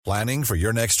Planning for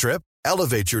your next trip?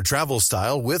 Elevate your travel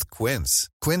style with Quince.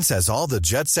 Quince has all the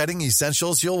jet-setting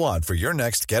essentials you'll want for your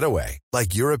next getaway,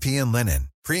 like European linen,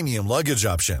 premium luggage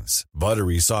options,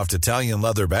 buttery soft Italian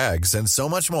leather bags, and so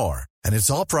much more. And it's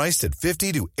all priced at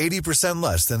 50 to 80%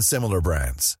 less than similar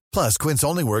brands. Plus, Quince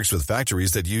only works with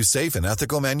factories that use safe and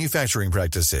ethical manufacturing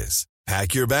practices.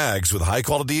 Pack your bags with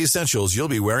high-quality essentials you'll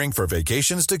be wearing for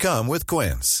vacations to come with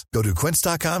Quince. Go to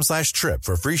quince.com/trip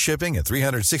for free shipping and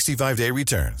 365-day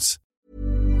returns.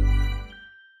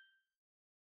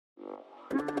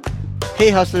 Hey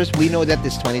hustlers, we know that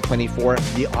this 2024,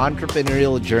 the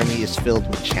entrepreneurial journey is filled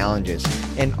with challenges.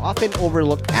 An often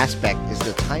overlooked aspect is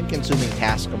the time-consuming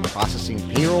task of processing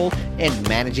payroll and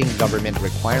managing government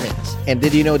requirements. And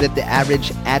did you know that the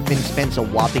average admin spends a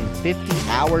whopping 50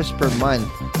 hours per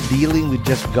month dealing with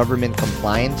just government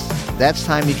compliance? That's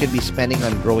time you could be spending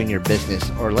on growing your business,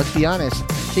 or let's be honest,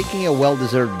 taking a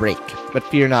well-deserved break. But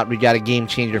fear not, we got a game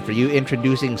changer for you,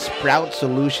 introducing Sprout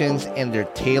Solutions and their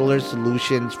tailored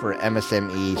solutions for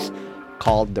MSMEs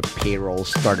called the Payroll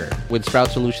Starter. With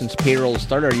Sprout Solutions Payroll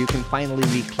Starter, you can finally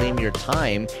reclaim your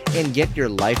time and get your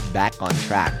life back on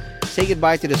track. Say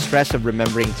goodbye to the stress of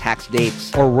remembering tax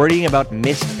dates or worrying about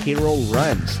missed payroll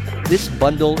runs. This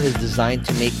bundle is designed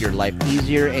to make your life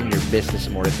easier and your business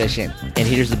more efficient. And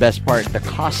here's the best part. The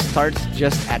cost starts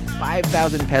just at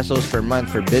 5,000 pesos per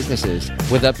month for businesses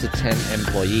with up to 10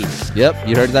 employees. Yep,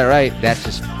 you heard that right. That's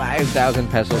just 5,000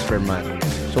 pesos per month.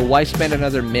 So why spend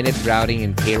another minute drowning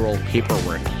in payroll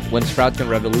paperwork when Sprout can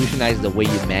revolutionize the way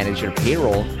you manage your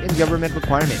payroll and government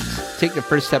requirements? Take the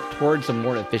first step towards a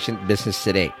more efficient business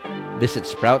today. Visit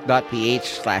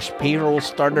sprout.ph/payroll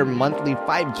starter monthly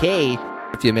 5K.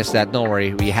 If you missed that, don't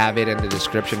worry. We have it in the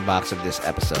description box of this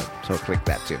episode. So click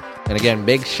that too. And again,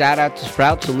 big shout out to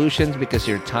Sprout Solutions because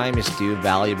your time is too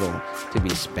valuable to be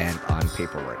spent on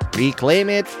paperwork. Reclaim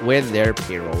it with their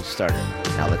Payroll Starter.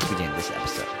 Now let's begin this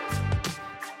episode.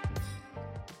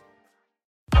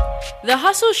 The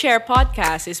Hustle Share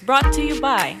podcast is brought to you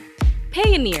by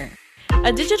Payoneer,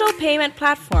 a digital payment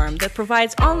platform that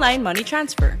provides online money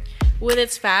transfer. With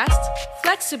its fast,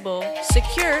 flexible,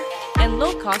 secure, and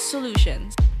low-cost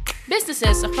solutions,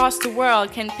 businesses across the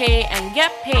world can pay and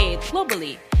get paid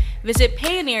globally. Visit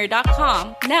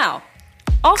Payoneer.com now.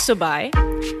 Also by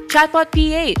Chatbot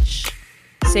PH.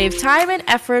 Save time and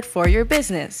effort for your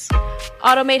business.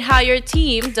 Automate how your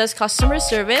team does customer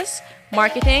service,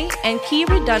 marketing, and key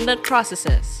redundant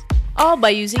processes, all by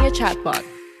using a chatbot.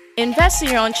 Invest in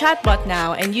your own chatbot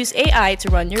now and use AI to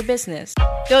run your business.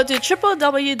 Go to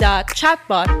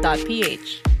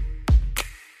www.chatbot.ph.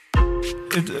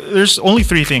 There's only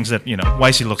three things that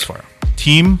YC looks for: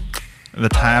 team, the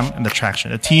time, and the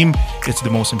traction. The team is the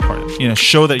most important.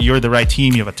 Show that you're the right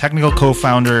team. You have a technical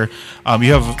co-founder.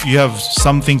 You have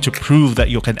something to prove that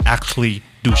you can actually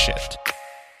do shit.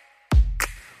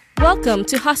 Welcome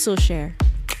to Hustle Share,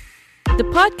 the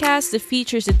podcast that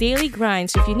features the daily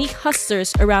grinds of unique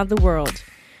hustlers around the world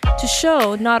to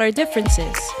show not our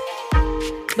differences,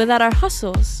 but that our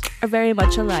hustles are very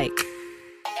much alike.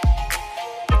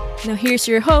 Now here's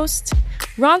your host,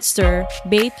 Ronster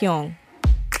Bae-Pyong.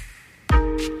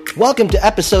 Welcome to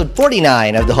episode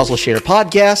 49 of the Hustle Share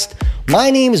podcast. My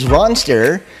name is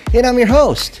Ronster, and I'm your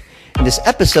host. And this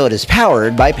episode is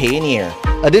powered by Payoneer,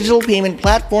 a digital payment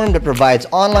platform that provides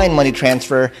online money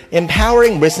transfer,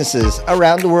 empowering businesses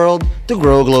around the world to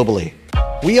grow globally.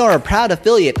 We are a proud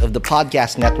affiliate of the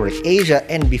Podcast Network Asia,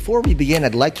 and before we begin,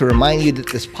 I'd like to remind you that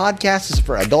this podcast is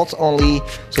for adults only,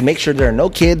 so make sure there are no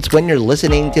kids when you're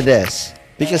listening to this.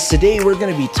 Because today we're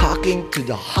going to be talking to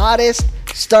the hottest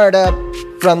startup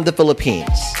from the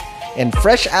Philippines. And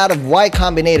fresh out of Y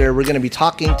Combinator, we're going to be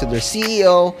talking to their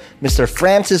CEO, Mr.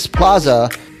 Francis Plaza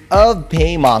of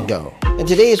PayMongo. And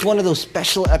today is one of those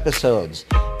special episodes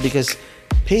because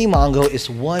PayMongo is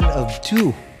one of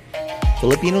two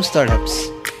Filipino startups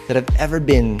that have ever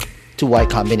been to Y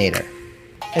Combinator.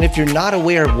 And if you're not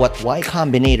aware of what Y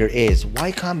Combinator is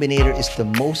the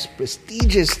most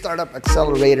prestigious startup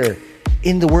accelerator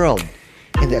in the world.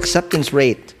 And the acceptance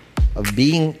rate of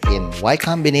being in Y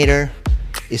Combinator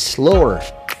is slower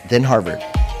than Harvard.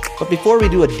 But before we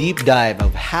do a deep dive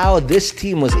of how this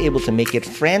team was able to make it,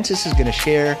 Francis is going to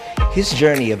share his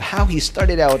journey of how he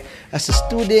started out as a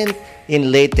student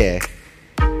in Leyte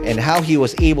and how he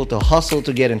was able to hustle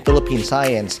to get in Philippine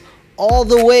science all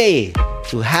the way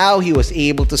to how he was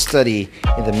able to study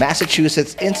in the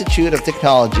Massachusetts Institute of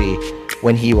Technology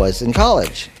when he was in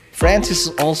college. Francis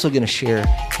is also going to share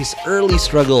his early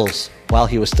struggles while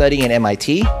he was studying at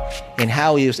MIT and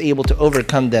how he was able to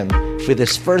overcome them with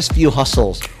his first few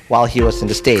hustles while he was in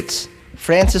the States.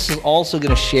 Francis is also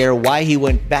going to share why he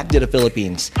went back to the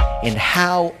Philippines and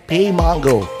how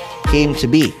PayMongo came to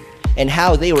be and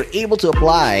how they were able to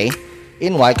apply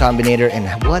in Y Combinator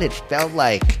and what it felt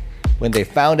like when they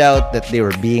found out that they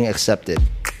were being accepted.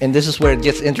 And this is where it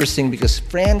gets interesting because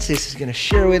Francis is going to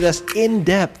share with us in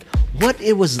depth what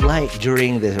it was like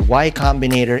during the Y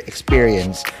Combinator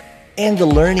experience and the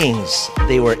learnings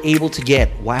they were able to get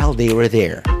while they were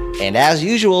there. And as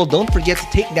usual, don't forget to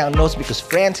take down notes because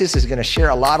Francis is going to share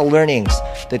a lot of learnings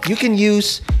that you can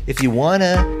use if you want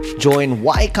to join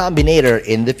Y Combinator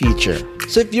in the future.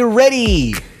 So if you're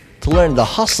ready to learn the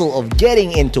hustle of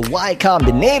getting into Y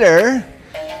Combinator,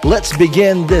 let's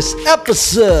begin this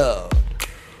episode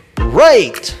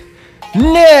right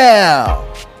now.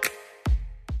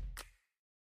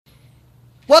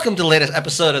 Welcome to the latest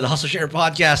episode of the Hustle Share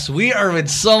Podcast. We are with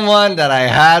someone that I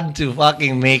had to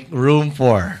fucking make room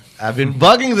for. I've been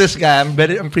bugging this guy.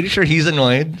 I'm pretty sure he's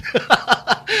annoyed.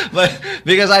 But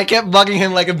because I kept bugging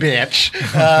him like a bitch.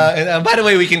 And by the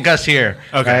way, we can cuss here.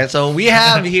 Okay. Right? So we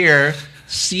have here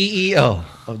CEO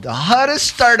of the hottest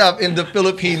startup in the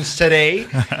Philippines today,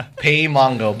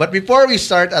 PayMongo. But before we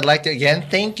start, I'd like to again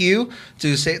thank you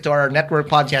to our network,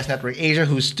 Podcast Network Asia,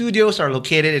 whose studios are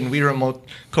located in We Remote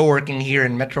Co-working here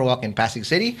in Metro Walk in Pasig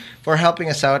City, for helping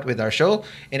us out with our show.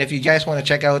 And if you guys want to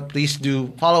check out, please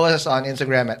do follow us on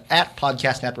Instagram at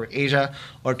Podcast Network Asia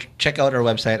or check out our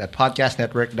website at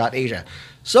podcastnetwork.asia.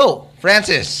 So,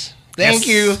 Francis, Thank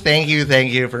you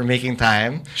for making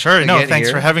time. Sure. No, thanks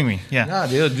for having me. Yeah. No,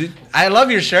 dude, I love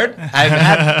your shirt.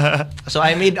 So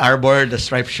I made Arbor the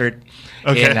striped shirt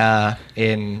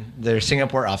in their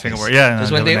Singapore office.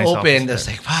 Because when they opened, it's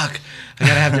like, fuck, I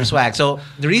gotta have their swag. So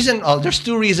the reason, there's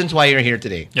two reasons why you're here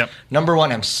today. Yep. Number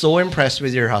one, I'm so impressed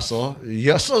with your hustle.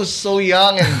 You're so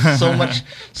young and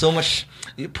so much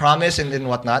promise and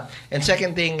whatnot. And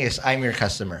second thing is, I'm your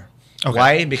customer. Okay.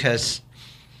 Why? Because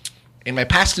in my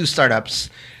past two startups,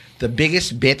 the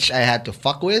biggest bitch I had to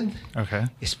fuck with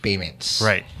is payments.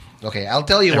 Right. Okay, I'll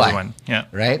tell you why. Yeah.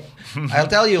 Right? I'll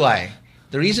tell you why.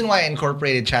 The reason why I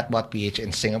incorporated Chatbot PH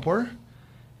in Singapore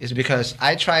is because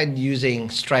I tried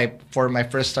using Stripe for my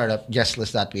first startup,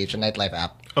 Guestlist.ph, a nightlife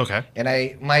app. Okay.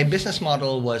 And my business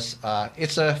model was,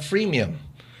 it's a freemium.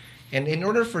 And in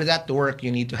order for that to work,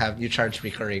 you charge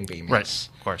recurring payments. Right,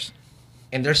 of course.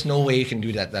 And there's no way you can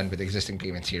do that done with existing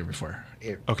payments here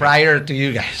prior to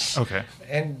you guys. Okay.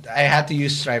 And I had to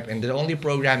use Stripe, and the only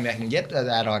program I can get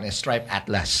that on is Stripe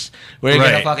Atlas, where you're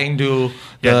gonna fucking do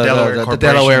the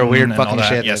Delaware weird fucking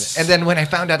shit. Yes. And then when I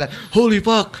found out that, holy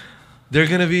fuck, they're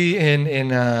gonna be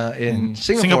in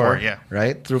Singapore,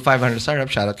 right? Through 500 Startup,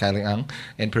 shout out Kylie Ang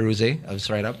and Peruse of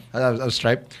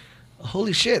Stripe.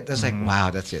 Holy shit! That's like, wow,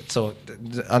 that's it. So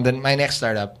on my next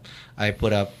startup, I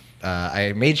put up.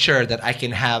 I made sure that I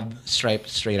can have Stripe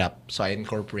straight up, so I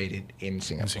incorporated in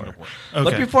Singapore. Okay.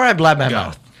 But before I blab my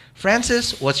mouth,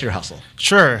 Francis, what's your hustle?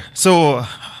 Sure. So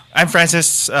I'm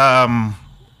Francis. My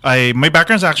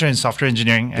background is actually in software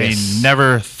engineering. Yes. I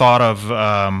never thought of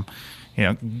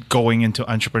going into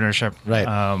entrepreneurship. Right.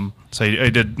 So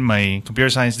I did my computer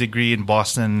science degree in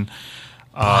Boston.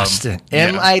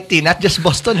 MIT, not just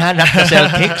Boston, not the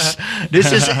Celtics.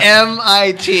 This is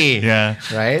MIT. Yeah.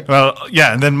 Right? Well,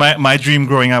 yeah. And then my dream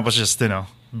growing up was just,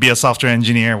 be a software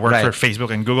engineer, work for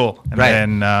Facebook and Google. And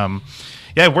then,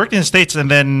 I worked in the States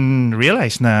and then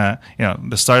realized the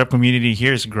startup community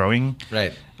here is growing.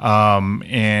 Right.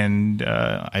 And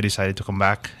I decided to come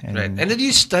back. And And then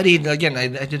you studied, again, I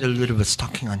did a little bit of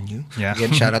stalking on you. Yeah.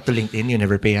 Again, shout out to LinkedIn. You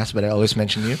never pay us, but I always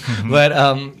mention you. But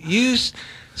you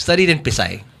studied in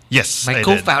Pisay. Yes, My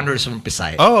co-founder is from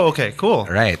Pisay. Oh, okay, cool.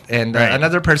 Right. And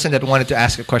another person that wanted to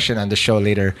ask a question on the show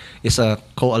later is a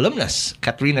co-alumnus,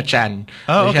 Katrina Chan.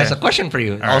 She has a question for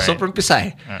you, also from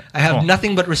Pisay. Right. I have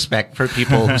nothing but respect for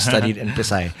people who studied in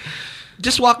Pisay.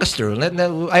 Just walk us through.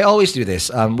 I always do this.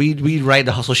 We ride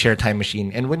the Hustle Share time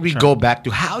machine. And when we go back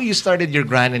to how you started your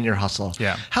grind and your hustle,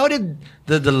 how did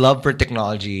the love for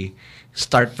technology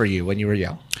start for you when you were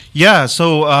young? Yeah,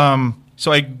 so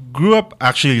I grew up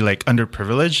actually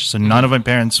underprivileged. So none of my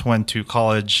parents went to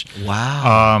college.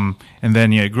 Wow. And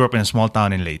then I grew up in a small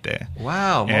town in Leyte.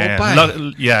 Wow.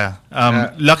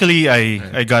 Luckily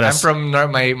I got I'm from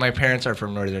my parents are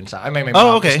from Northern Samar. My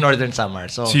mom is Northern Samar.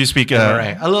 So you speak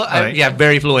Waray.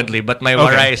 Very fluently, but my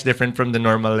Waray is different from the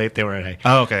normal Leyte Waray.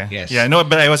 Oh, okay. Yes. Yeah, no,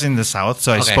 but I was in the south,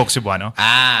 so I spoke Cebuano.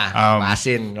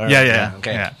 Masin.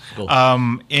 Okay. Yeah. Cool.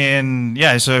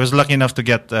 So I was lucky enough to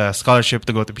get a scholarship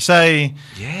to go to Pisay.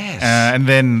 Yes. And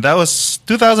then that was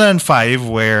 2005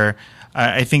 where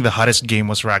I think the hottest game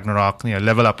was Ragnarok,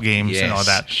 level up games and all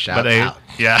that. Shout out.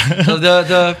 Yeah. So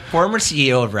the former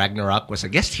CEO of Ragnarok was a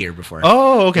guest here before.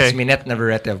 Oh, okay. It's Minette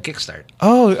Navarrete of Kickstart.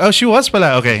 Oh, she was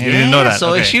pala. Okay, I didn't know that.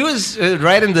 So okay. she was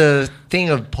right in the thing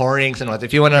of pourings and what.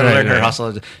 If you want to learn her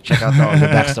hustle, check out all the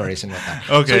backstories and whatnot.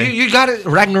 Okay. So you got it.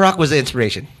 Ragnarok was the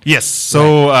inspiration. Yes.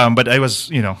 So, but I was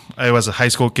a high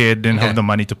school kid, didn't have the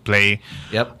money to play.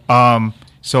 Yep.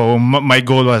 So my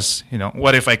goal was,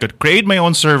 what if I could create my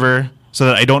own server so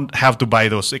that I don't have to buy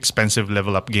those expensive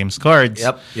level up games cards.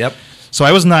 Yep. So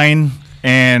I was 9,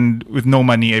 and with no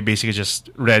money, I basically just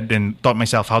read and taught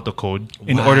myself how to code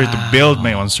in order to build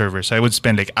my own server. So I would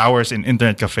spend like hours in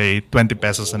internet cafe, 20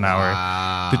 pesos an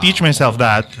hour to teach myself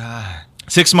that. God.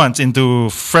 6 months into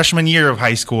freshman year of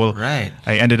high school, Right.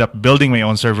 I ended up building my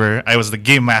own server. I was the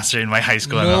game master in my high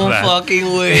school and all No that.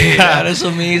 fucking way. That is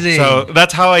amazing. So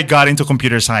that's how I got into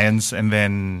computer science, and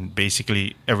then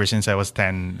basically ever since I was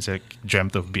 10, it's like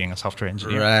dreamt of being a software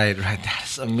engineer. Right.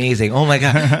 That's amazing. Oh my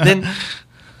God. Then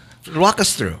walk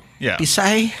us through. Yeah.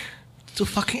 Pisay to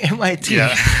fucking MIT.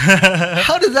 Yeah.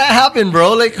 How did that happen,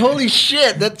 bro? Like, holy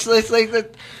shit. That's like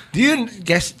that.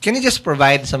 Can you just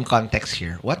provide some context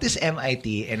here? What is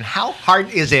MIT and how hard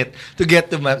is it to get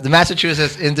to the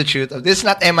Massachusetts Institute of... This is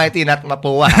not MIT, not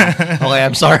Mapua. Okay,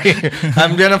 I'm sorry.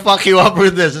 I'm going to fuck you up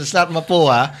with this. It's not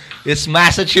Mapua. It's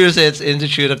Massachusetts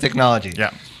Institute of Technology.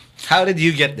 Yeah. How did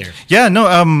you get there? Yeah,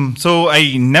 no, so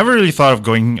I never really thought of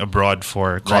going abroad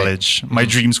for college. My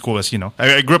dream school was,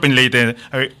 I grew up in Leyte.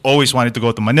 I always wanted to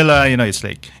go to Manila. It's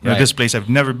like, this place I've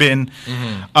never been.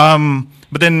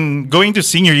 But then going to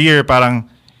senior year, parang,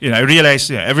 I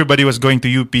realized everybody was going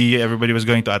to UP, everybody was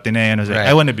going to Ateneo, and I was like,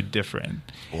 I want to be different.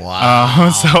 Wow.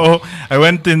 So I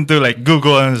went into like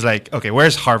Google and was like, okay,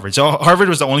 where's Harvard? So Harvard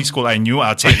was the only school I knew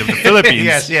outside of the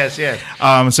Philippines. Yes.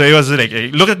 So it was like,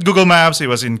 look at Google Maps. It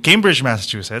was in Cambridge,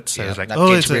 Massachusetts. I was like,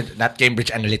 not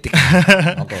Cambridge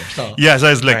Analytica. Okay, so yeah. So I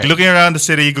was like looking around the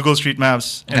city, Google Street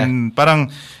Maps, and parang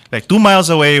like 2 miles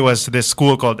away was this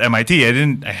school called MIT.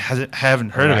 I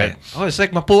haven't heard of it. Oh, it's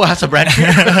like Mapua has a branch.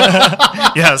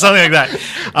 Yeah, something like that.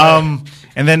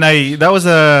 And then that was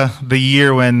the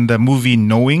year when the movie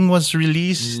Knowing was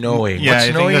released. Knowing. Yeah,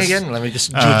 What's Knowing again? Let me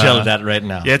just Google that right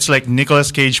now. Yeah, it's like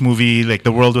Nicolas Cage movie, like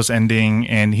the world was ending,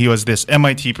 and he was this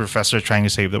MIT professor trying to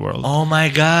save the world. Oh my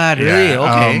God, really?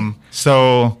 Yeah, okay.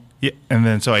 So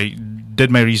I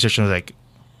did my research and was like,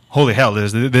 holy hell,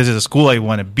 this is a school I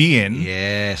want to be in.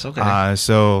 Yes, okay.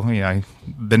 So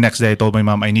the next day I told my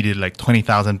mom I needed like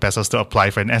 20,000 pesos to apply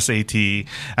for an SAT.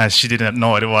 She didn't know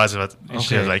what it was, but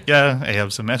she was like, yeah, I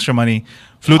have some extra money.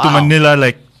 Flew to Manila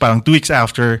like parang 2 weeks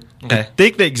after to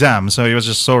take the exam. So it was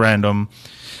just so random.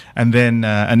 And then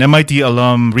an MIT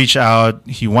alum reached out.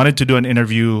 He wanted to do an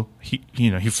interview.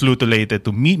 He flew to Leyte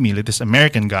to meet me, like this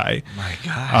American guy. My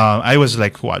God. I was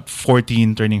like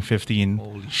 14, turning 15.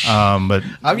 Holy shit. But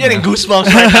I'm getting goosebumps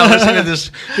right now listening to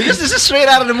this because this is straight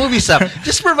out of the movie stuff.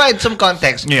 Just provide some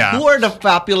context. Yeah. Who are the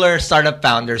popular startup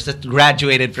founders that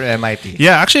graduated from MIT?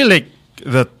 Yeah, actually, like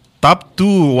the top 2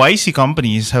 YC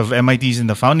companies have MITs in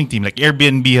the founding team. Like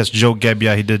Airbnb has Joe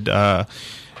Gebbia. He did.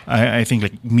 I think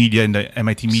like media in the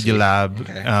MIT Media Lab.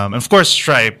 Okay. And of course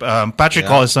Stripe. Patrick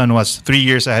Collison was 3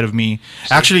 years ahead of me.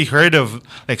 Actually heard of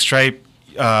like Stripe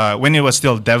when it was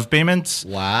still Dev Payments.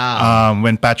 Wow.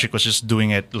 When Patrick was just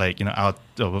doing it like out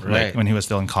of like when he was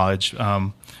still in college.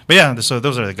 But yeah, so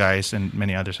those are the guys and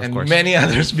many others, of course. And many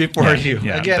others before you.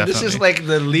 Yeah, Again, this is definitely. like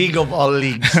the league of all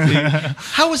leagues.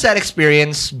 How was that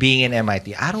experience being in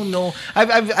MIT? I don't know.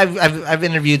 I've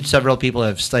interviewed several people who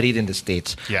have studied in the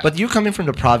States. Yeah. But you coming from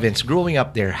the province, growing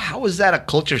up there, how was that a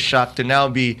culture shock to now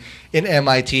be in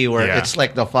MIT where it's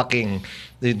like the fucking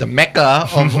the mecca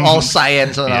of all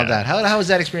science and all that? How was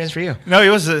that experience for you? No, it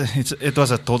was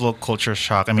a total culture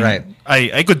shock. I mean,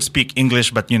 I could speak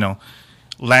English, but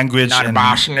language Not and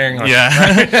Bashning or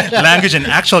language and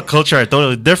actual culture are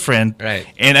totally different. Right.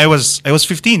 And I was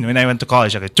 15 when I went to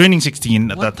college. Okay, turning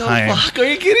 16 at What that the time. fuck? Are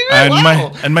you kidding me? And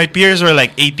Wow. my peers were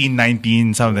like 18,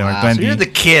 19, something or 20. So you're the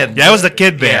kid. Yeah, I was the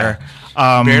kid there.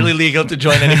 Barely legal to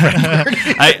join any framework.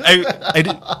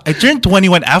 I turned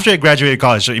 21 after I graduated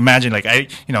college. So imagine, like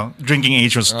drinking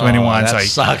age was 21, so that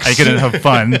sucks. I couldn't have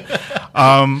fun.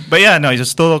 But yeah, no, it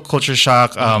was total culture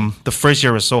shock. The first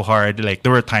year was so hard. Like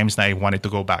there were times that I wanted to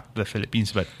go back to the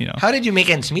Philippines, but How did you make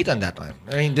ends meet on that one?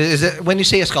 I mean, is it when you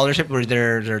say a scholarship, were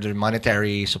there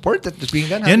monetary support that was being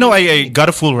done? yeah, no, I got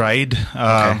a full ride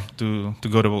to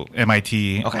go to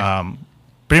MIT. Okay.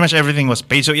 Pretty much everything was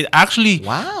paid, so it actually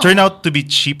turned out to be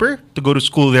cheaper to go to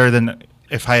school there than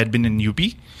if I had been in UP.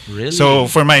 Really? So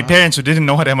for my parents who didn't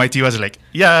know what MIT was, like,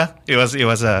 yeah, it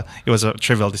was a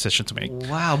trivial decision to make.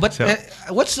 Wow. But So-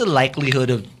 what's the likelihood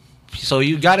of... So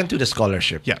you got into the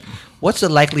scholarship. Yeah. What's the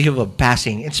likelihood of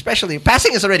passing? Especially,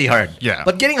 passing is already hard. Yeah.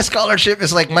 But getting a scholarship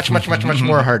is like much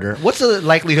more harder. What's the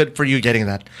likelihood for you getting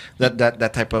that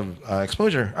type of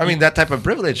exposure? I mean, that type of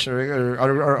privilege or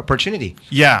opportunity?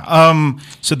 Yeah.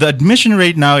 So the admission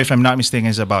rate now, if I'm not mistaken,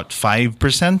 is about 5%.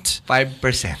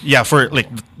 5%. Yeah, for like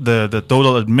the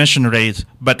total admission rate,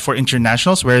 but for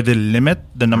internationals, where they limit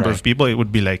the number Right. of people, it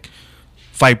would be like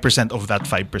 5% of that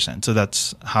 5%. So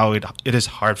that's how it is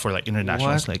hard for like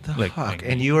internationals. What the like fuck?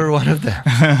 And you were one of them.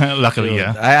 luckily,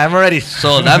 yeah. I'm already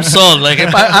sold. I'm sold. Like if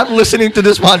I'm listening to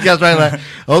this podcast right now,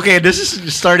 okay, this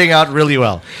is starting out really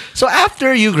well. So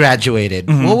after you graduated,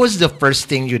 what was the first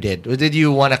thing you did? Did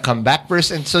you want to come back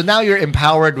first? And so now you're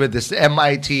empowered with this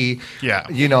MIT, Yeah.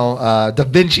 Da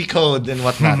Vinci Code and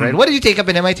whatnot, right? What did you take up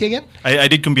in MIT again? I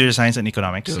did computer science and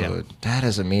economics. Dude, Yeah. that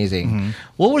is amazing.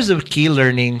 What was the key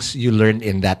learnings you learned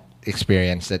in that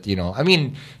experience that, I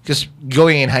mean, just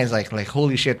going in hindsight, like,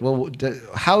 holy shit,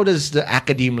 how does the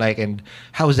academe and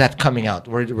how is that coming out?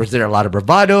 Was there a lot of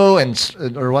bravado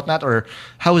or whatnot? Or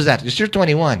how was that? Because you're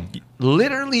 21,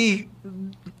 literally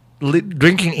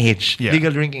drinking age, Yeah.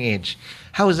 legal drinking age.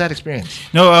 How was that experience?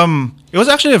 No, it was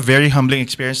actually a very humbling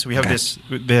experience. We have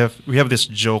Okay. we have this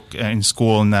joke in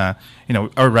school, and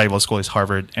our rival school is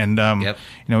Harvard, and Yep.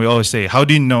 we always say, how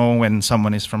do you know when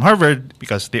someone is from Harvard?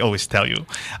 Because they always tell you.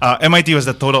 MIT was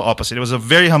the total opposite. It was a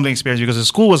very humbling experience because the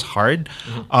school was hard.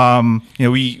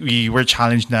 We were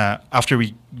challenged after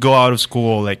we go out of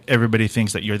school, like everybody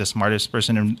thinks that you're the smartest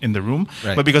person in the room,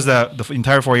 Right. but because the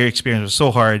entire 4-year experience was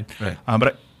so hard, Right.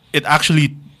 but it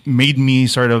actually made me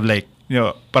sort of like,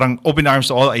 parang open arms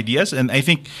to all ideas. And I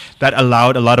think that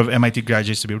allowed a lot of MIT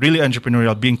graduates to be really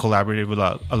entrepreneurial, being collaborative with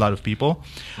a lot of people.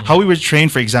 How we were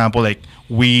trained, for example, like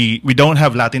we don't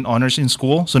have Latin honors in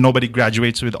school, so nobody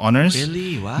graduates with honors.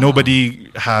 Really? Wow.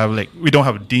 We don't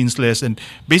have a dean's list. And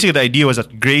basically the idea was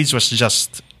that grades was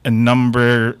just a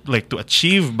number like to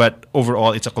achieve, but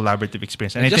overall it's a collaborative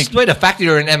experience. And I Just think by the fact that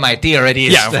you're in MIT already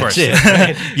is, yeah, of that's course. it,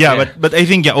 right? But I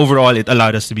think overall it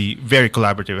allowed us to be very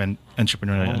collaborative and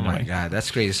entrepreneurial. Oh in a my way. God, that's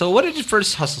crazy. So what did you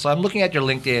first hustle? So I'm looking at your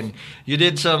LinkedIn. You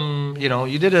did some,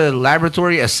 you did a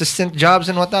laboratory assistant jobs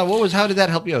and whatnot. How did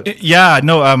that help you out? Yeah,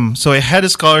 no. So I had a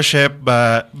scholarship,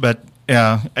 but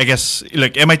I guess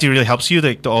like MIT really helps you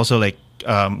to also like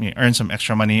earn some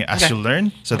extra money as Okay. you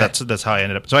learn. So Okay. that's how I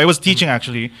ended up. So I was teaching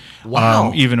actually.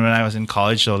 Wow. Even when I was in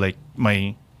college. So like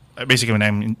basically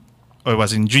when I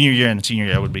was in junior year and senior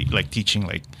year, I would be like teaching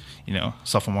like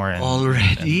sophomore and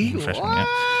Already? and freshman. What? Yeah.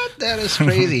 That is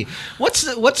crazy.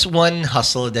 What's one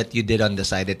hustle that you did on the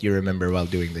side that you remember while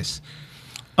doing this?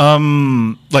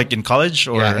 Like in college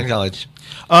or in college.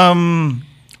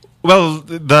 Well,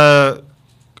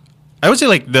 I would say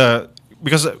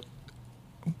because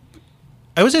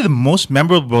I would say the most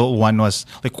memorable one was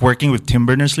like working with Tim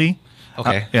Berners-Lee.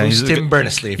 Okay. Yeah, Who's he's Tim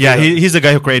Berners-Lee? Yeah, he's the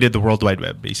guy who created the World Wide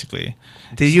Web, basically.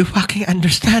 Do you fucking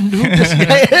understand who this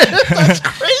guy is? That's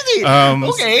crazy.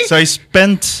 Okay. So I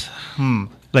spent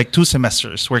like 2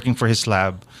 semesters working for his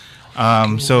lab.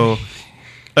 So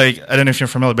like I don't know if you're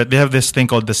familiar, but they have this thing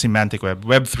called the semantic web,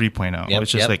 Web 3.0, Yep,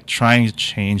 which is yep. like trying to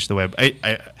change the web.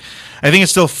 I think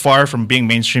it's still far from being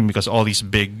mainstream because all these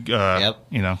big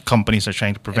Yep. companies are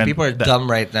trying to And prevent people are that. dumb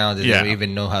right now. They Yeah. don't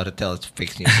even know how to tell it's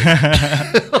fake news.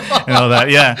 And all that.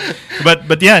 Yeah,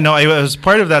 but yeah, no, I was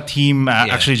part of that team. Yeah.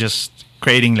 Actually, just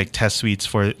creating like test suites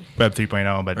for Web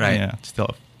 3.0. But Right. yeah, still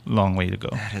a long way to go.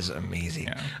 That is amazing.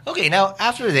 Yeah. Okay, now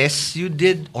after this, you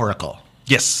did Oracle.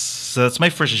 Yes, so that's my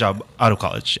first job out of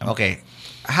college. Yeah. Okay.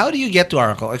 How do you get to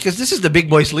Oracle? Because this is the big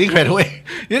boys league right away.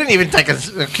 You didn't even take a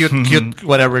cute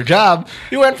whatever job.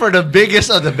 You went for the biggest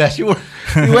of the best. You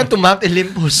went to Mount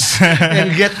Olympus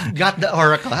and got the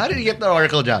Oracle. How did you get the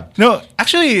Oracle job? No,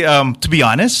 actually, to be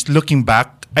honest, looking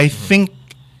back, I think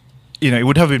it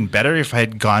would have been better if I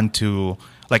had gone to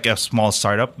like a small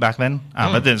startup back then.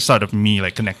 But then sort of me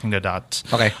like connecting the dots.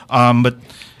 Okay. But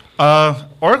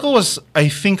Oracle was, I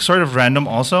think, sort of random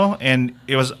also, and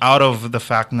it was out of the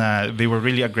fact that they were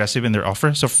really aggressive in their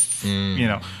offer. So,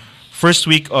 first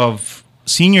week of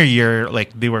senior year,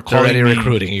 like they were calling already me,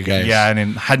 recruiting you guys. Yeah, and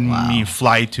then had me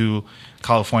fly to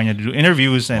California to do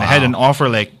interviews, and I had an offer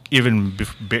like even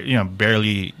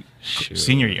barely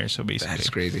senior year. So basically, That's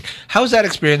crazy. How's that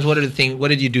experience? What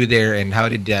did you do there, and how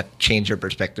did that change your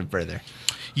perspective further?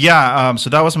 Yeah, so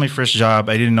that was my first job.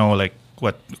 I didn't know like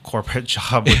what corporate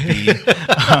job would be.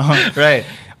 Right.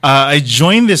 I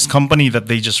joined this company that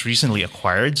they just recently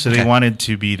acquired. So they Okay. wanted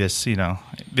to be this,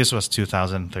 this was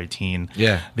 2013.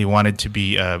 Yeah. They wanted to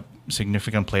be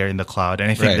significant player in the cloud,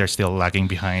 and I think Right. they're still lagging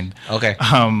behind. Okay.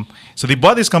 So they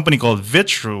bought this company called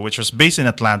Vitru, which was based in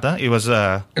Atlanta. It was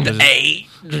Dirty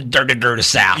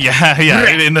South. yeah,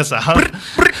 in the South.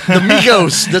 The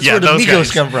Migos. That's Yeah, where the those Migos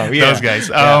guys. come from. Yeah. Those guys.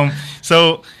 Yeah.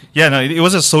 So yeah, no, it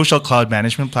was a social cloud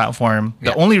management platform.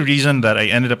 The Yeah. only reason that I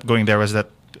ended up going there was that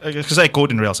because I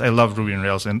code in Rails, I love Ruby on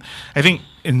Rails, and I think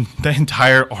in the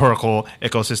entire Oracle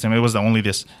ecosystem, it was the only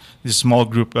this small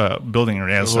group building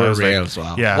Rails. So I was like, Rails,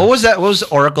 wow. Yeah. What was that? What was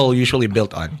Oracle usually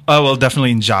built on? Oh, well,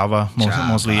 definitely in Java, Java.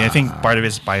 mostly. I think part of it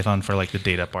is Python for like the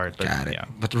data part. But Got it. yeah.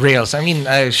 But Rails, I mean,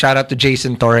 shout out to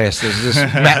Jason Torres,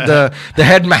 the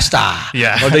headmaster,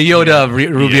 Yeah. or the Yoda of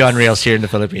Ruby Yes. on Rails here in the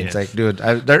Philippines. Yes. Like, dude,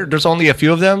 there's only a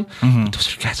few of them.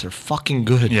 Those guys are fucking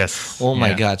good. Yes. Oh my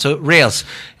Yeah. god. So Rails,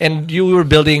 and you were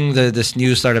building this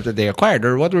new startup that they acquired,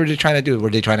 or what were they trying to do? Were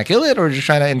they trying to kill it, or were they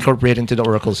trying to incorporate it into the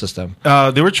Oracle system?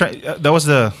 They were trying. That was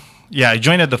the. Yeah, I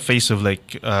joined at the phase of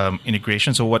like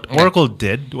integration. So what Oracle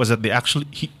did was that they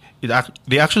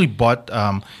actually bought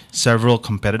several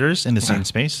competitors in the same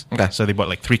space. Okay. So they bought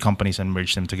like 3 companies and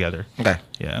merged them together. Okay.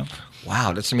 Yeah.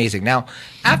 Wow, that's amazing. Now,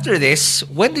 after this,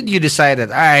 when did you decide that?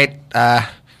 All right,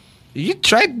 you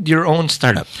tried your own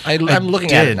startup. I'm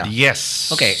looking at it now.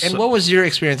 Yes. Okay, and So- what was your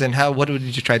experience, and what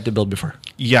did you try to build before?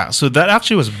 Yeah, so that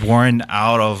actually was born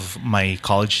out of my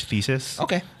college thesis.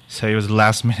 Okay. So it was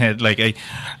last minute. Like it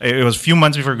was a few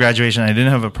months before graduation. I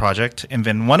didn't have a project, and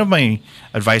then one of my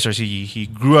advisors, he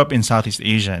grew up in Southeast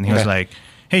Asia, and he was Okay. like,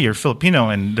 "Hey, you're Filipino,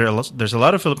 and there's a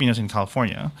lot of Filipinos in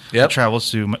California Yep. that travels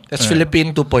to." That's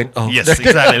Philippine 2.0. Yes,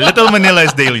 exactly. Little Manila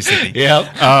is Daly City. Yep.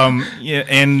 Yeah,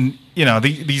 and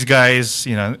these guys,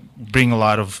 bring a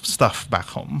lot of stuff back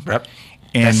home. Yep.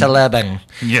 And Pesalabang.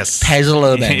 yes,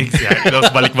 Pesalabang. exactly. Those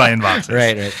balikbayan boxes.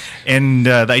 Right. And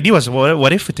the idea was,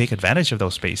 what if we take advantage of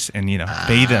those space and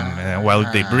pay them while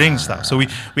they bring stuff? So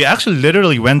we actually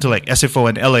literally went to like SFO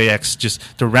and LAX just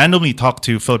to randomly talk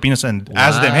to Filipinos and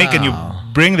ask them, hey, can you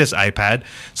bring this iPad?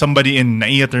 Somebody in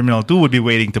NAIA Terminal 2 would be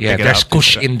waiting to Yeah, pick it there's up.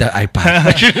 kush in the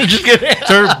iPad. Just kidding.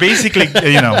 So we're basically,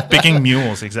 picking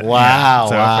mules. Exactly. Wow,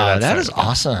 So for wow. That side. is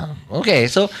awesome. Okay,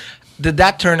 so did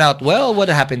that turn out well? What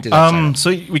happened to that startup?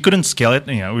 So we couldn't scale it.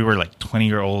 We were like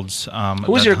 20-year-olds.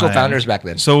 Who was your co-founders back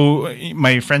then? So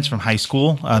my friends from high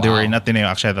school, they were Wow. in Ateneo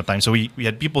actually at the time. So we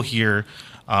had people here.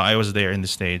 I was there in the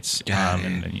States, Got it.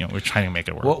 and we're trying to make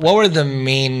it work. What were the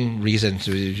main reasons,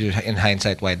 in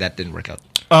hindsight, why that didn't work out?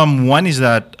 One is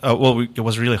that it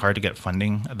was really hard to get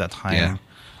funding at that time,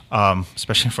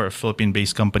 especially for a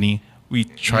Philippine-based company. We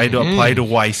tried to apply to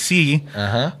YC.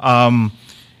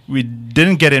 We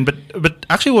didn't get in, but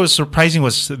actually, what was surprising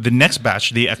was the next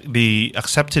batch. They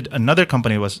accepted another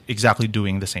company was exactly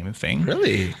doing the same thing.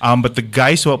 Really? But the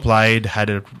guys who applied had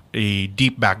a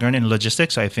deep background in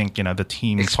logistics. So I think the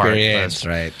team Experience,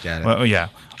 part was, right? Got it. Well, yeah,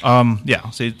 yeah.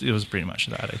 So it was pretty much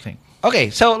that, I think. Okay,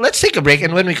 so let's take a break,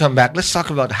 and when we come back, let's talk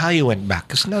about how you went back.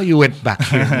 Because now you went back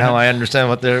here. Now I understand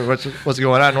what's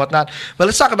going on and whatnot. But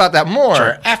let's talk about that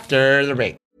more after the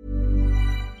break.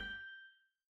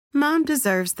 Mom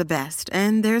deserves the best,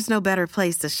 and there's no better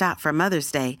place to shop for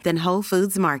Mother's Day than Whole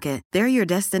Foods Market. They're your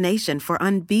destination for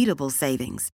unbeatable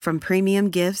savings, from premium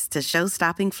gifts to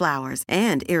show-stopping flowers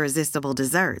and irresistible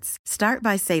desserts. Start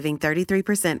by saving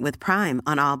 33% with Prime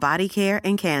on all body care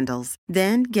and candles.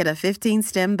 Then get a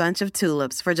 15-stem bunch of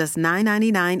tulips for just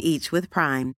 $9.99 each with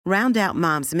Prime. Round out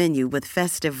Mom's menu with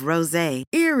festive rosé,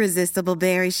 irresistible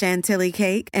berry chantilly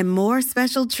cake, and more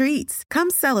special treats. Come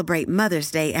celebrate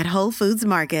Mother's Day at Whole Foods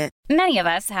Market. Many of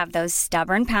us have those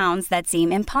stubborn pounds that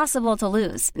seem impossible to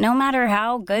lose, no matter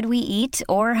how good we eat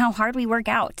or how hard we work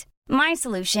out. My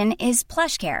solution is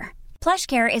PlushCare.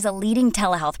 PlushCare is a leading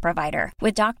telehealth provider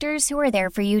with doctors who are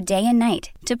there for you day and night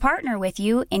to partner with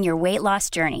you in your weight loss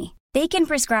journey. They can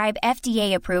prescribe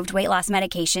FDA-approved weight loss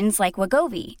medications like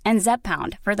Wegovy and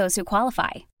Zepbound for those who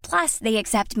qualify. Plus, they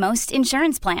accept most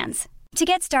insurance plans. To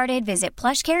get started, visit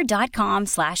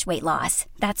plushcare.com/weightloss.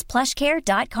 That's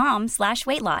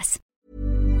plushcare.com/weightloss.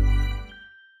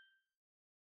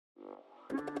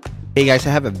 Hey guys,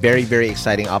 I have a very, very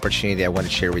exciting opportunity I want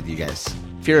to share with you guys.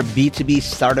 If you're a B2B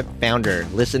startup founder,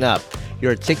 listen up.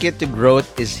 Your ticket to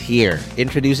growth is here.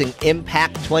 Introducing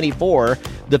Impact 24,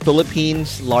 the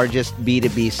Philippines' largest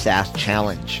B2B SaaS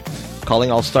challenge.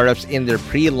 Calling all startups in their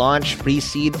pre-launch,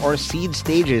 pre-seed, or seed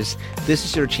stages, this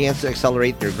is your chance to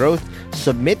accelerate your growth.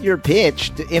 Submit your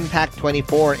pitch to Impact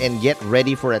 24 and get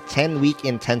ready for a 10-week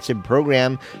intensive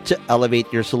program to elevate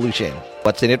your solution.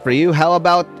 What's in it for you? How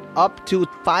about up to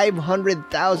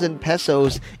 500,000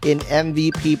 pesos in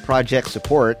MVP project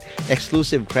support,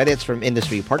 exclusive credits from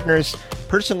industry partners,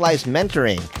 personalized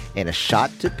mentoring, and a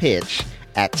shot to pitch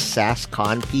at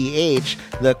SaaSCon PH,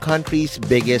 the country's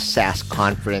biggest SaaS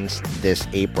conference this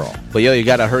April. But yo, you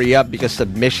gotta hurry up because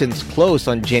submissions close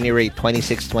on January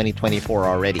 26, 2024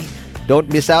 already. Don't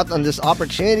miss out on this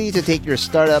opportunity to take your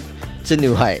startup to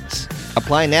new heights.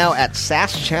 Apply now at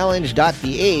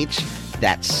SaaSchallenge.ph.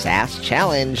 That's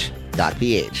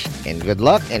SaaSchallenge.ph. And good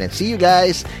luck, and I'll see you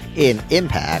guys in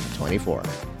Impact 24.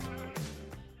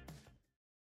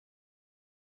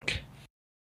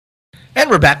 And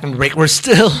we're back from the break. We're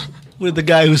still with the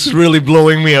guy who's really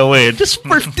blowing me away. Just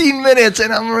 15 minutes,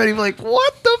 and I'm already like,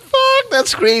 what the fuck?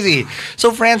 That's crazy.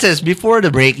 So, Francis, before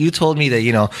the break, you told me that,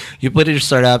 you put your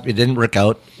startup, it didn't work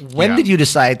out. When did you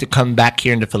decide to come back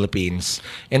here in the Philippines?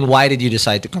 And why did you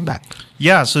decide to come back?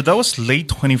 Yeah, so that was late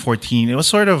 2014. It was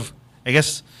sort of, I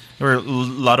guess, there were a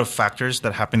lot of factors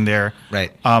that happened there.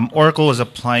 Right. Oracle was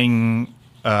applying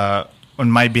on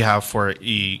my behalf for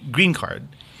a green card.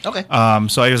 Okay.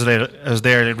 So I was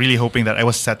there really hoping that I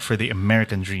was set for the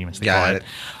American dream, as they call it.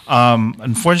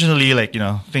 Unfortunately,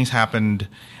 things happened.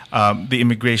 The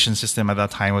immigration system at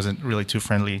that time wasn't really too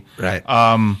friendly. Right.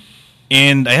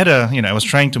 And I had I was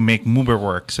trying to make Muber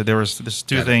work. So there's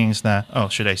two things that,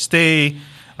 should I stay?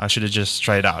 Should I just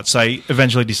try it out? So I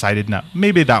eventually decided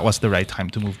maybe that was the right time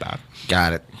to move back.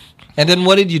 Got it. And then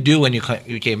what did you do when you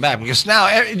came back? Because now,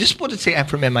 just put it, say I'm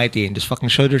from MIT and just fucking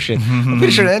showed your shit. I'm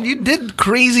pretty sure. And you did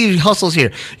crazy hustles here.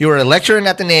 You were a lecturer in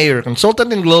Ateneo, you were a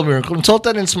consultant in Globe, you were a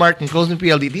consultant in Smart and Close in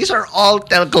PLD. These are all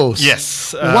telcos.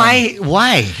 Yes.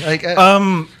 Why?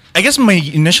 I guess my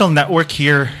initial network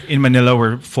here in Manila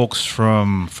were folks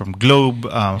from Globe,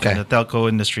 from the telco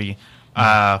industry.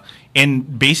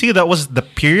 And basically that was the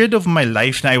period of my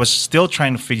life that I was still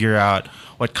trying to figure out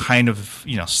what kind of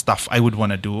stuff I would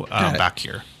want to do back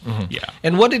here. Mm-hmm. Yeah.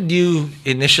 And what did you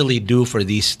initially do for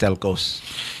these telcos?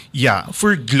 Yeah,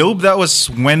 for Globe, that was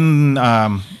when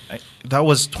that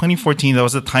was 2014. That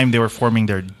was the time they were forming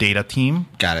their data team.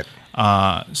 Got it.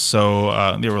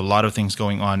 So there were a lot of things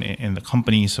going on in the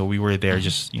company. So we were there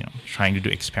just, trying to do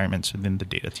experiments within the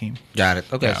data team. Got it.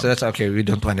 Okay, so that's okay. We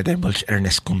don't want to divulge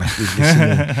Ernest Kumas who's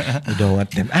listening. We don't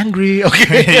want them angry.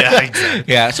 Okay. Yeah,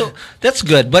 exactly. Yeah, so that's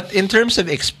good. But in terms of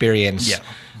experience,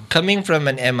 coming from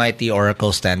an MIT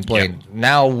Oracle standpoint,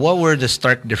 now what were the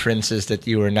stark differences that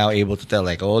you were now able to tell?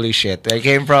 Like, holy shit, I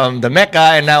came from the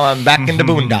Mecca and now I'm back in the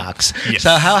boondocks. Yes.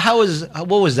 So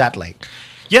what was that like?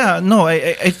 Yeah, no,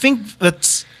 I think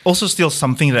that's also still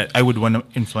something that I would want to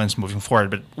influence moving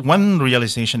forward. But one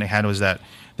realization I had was that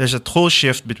there's a total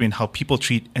shift between how people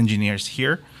treat engineers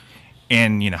here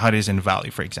and how it is in the Valley,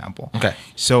 for example. Okay.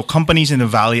 So companies in the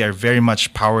Valley are very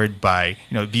much powered by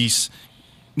these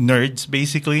nerds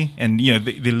basically, and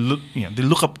they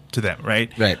look up to them, right?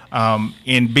 Right.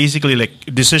 And basically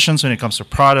decisions when it comes to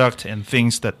product and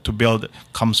things that to build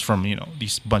comes from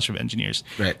these bunch of engineers.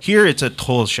 Right. Here it's a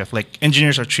total shift.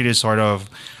 Engineers are treated sort of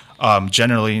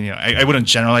generally, I wouldn't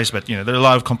generalize, but there are a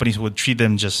lot of companies who would treat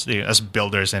them just as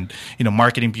builders, and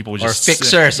marketing people would just or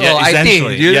fixers.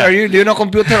 IT. Do you know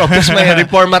computer? Or fix my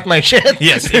reformat my shit.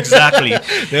 Yes, exactly.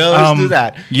 They always do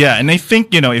that. Yeah, and I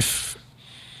think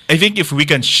if we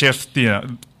can shift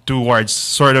towards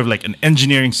sort of like an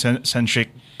engineering centric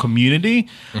community,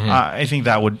 I think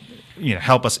that would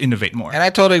help us innovate more. And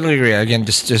I totally agree. Again,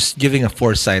 just giving a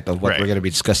foresight of what Right. we're going to be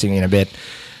discussing in a bit.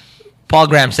 Paul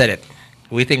Graham said it.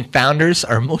 We think founders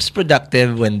are most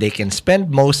productive when they can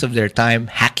spend most of their time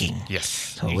hacking.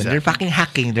 Yes. So when they're fucking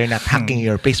hacking, they're not hacking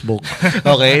your Facebook.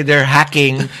 Okay, they're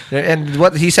hacking. And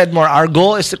what he said more, our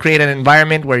goal is to create an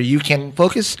environment where you can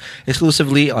focus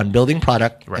exclusively on building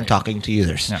product and Right. talking to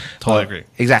users. Yeah, totally agree.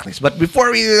 Exactly. But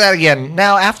before we do that again,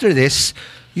 now after this,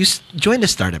 you joined a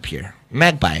startup here,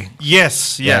 Magpie.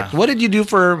 Yes, yeah. Right. What did you do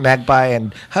for Magpie,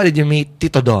 and how did you meet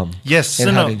Tito Dom? Yes,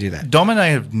 And how did you do that? Dom and I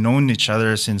have known each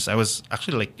other since I was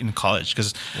actually in college.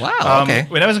 Because Wow, okay.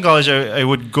 when I was in college, I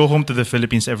would go home to the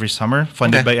Philippines every summer,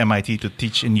 funded Okay. by MIT to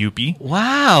teach in UP.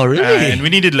 Wow, really? And we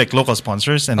needed local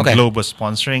sponsors, and Okay. Globe was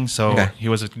sponsoring. So Okay. he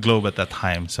was at Globe at that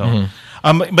time. So,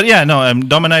 but yeah, no,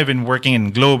 Dom and I have been working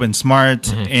in Globe and Smart,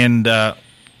 and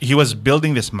he was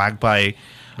building this Magpie,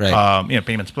 Right.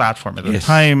 payments platform at the Yes.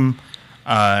 time.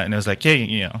 And I was like,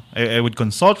 hey, I would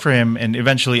consult for him, and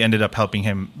eventually ended up helping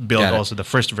him build Got it. also the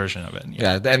first version of it.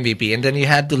 Yeah, the MVP. And then you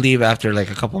had to leave after like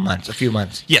a few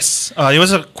months. Yes. It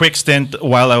was a quick stint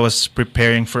while I was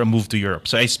preparing for a move to Europe.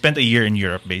 So I spent a year in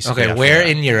Europe, basically. Okay, after where that.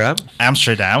 in Europe?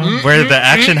 Amsterdam, where the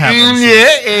action happens.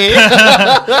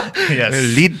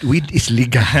 Yes. Weed is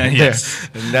legal. Yes.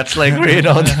 And that's like,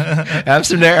 the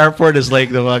Amsterdam airport is like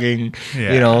the fucking,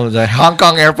 Yeah. the Hong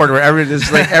Kong airport where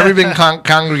everything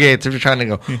congregates if you're trying to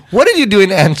go. What did you do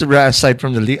in Amsterdam aside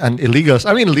from the illegals?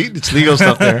 I mean, it's legal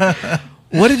stuff there.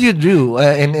 what did you do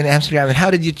in Amsterdam, and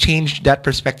how did you change that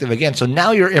perspective again? So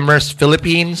now you're immersed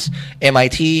Philippines,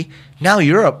 MIT, now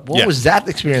Europe. What was that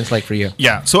experience like for you?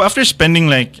 Yeah. So after spending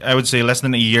like I would say less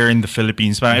than a year in the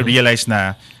Philippines, but I realized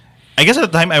I guess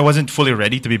at the time I wasn't fully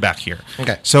ready to be back here.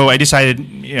 Okay. So I decided,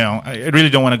 I really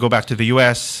don't want to go back to the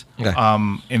US. Okay.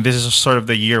 And this is sort of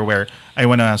the year where I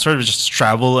want to sort of just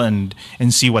travel and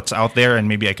see what's out there, and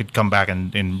maybe I could come back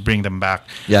and bring them back.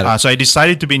 Yeah. So I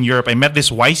decided to be in Europe. I met this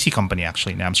YC company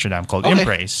actually in Amsterdam called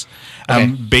Impraise. Okay.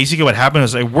 Basically what happened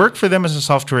was I worked for them as a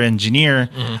software engineer,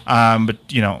 but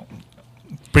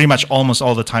pretty much almost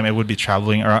all the time I would be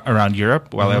traveling around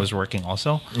Europe while I was working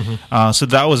also. So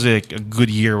that was a good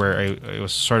year where I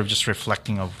was sort of just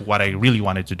reflecting of what I really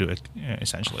wanted to do,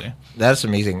 essentially. That's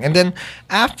amazing. And then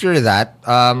after that,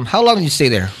 how long did you stay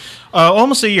there?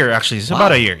 Almost a year, actually. It's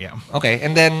about a year, yeah. Okay,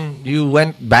 and then you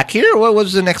went back here? What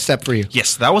was the next step for you?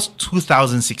 Yes, that was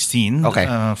 2016. Okay.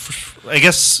 I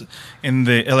guess in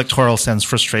the electoral sense,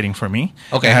 frustrating for me.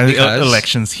 Okay, I had because?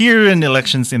 elections here and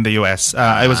elections in the US.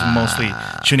 I was mostly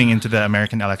tuning into the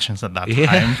American elections at that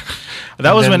time.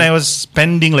 That was when I was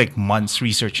spending like months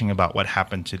researching about what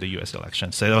happened to the US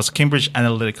elections. So it was Cambridge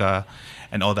Analytica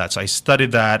and all that. So I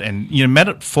studied that and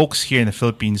met folks here in the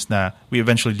Philippines. We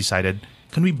eventually decided,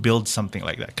 can we build something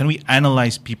like that? Can we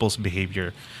analyze people's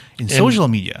behavior in social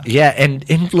media? Yeah, and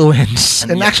influence.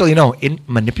 And actually,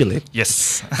 manipulate.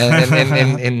 Yes.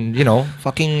 and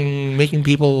fucking making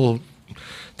people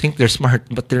think they're smart,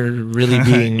 but they're really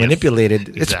being manipulated.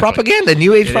 Exactly. It's propaganda,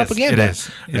 new age propaganda. It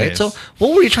is. Right? So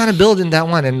what were you trying to build in that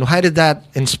one? And how did that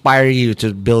inspire you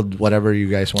to build whatever you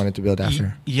guys wanted to build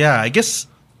after? Yeah, I guess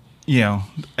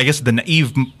the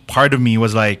naive part of me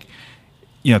was like,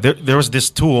 there was this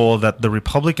tool that the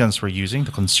Republicans were using,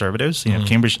 the conservatives,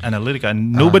 Cambridge Analytica,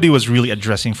 and nobody was really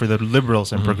addressing for the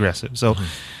liberals and progressives. So,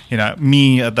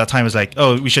 me at that time was like,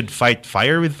 oh, we should fight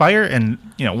fire with fire. And,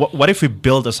 what if we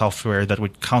build a software that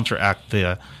would counteract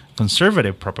the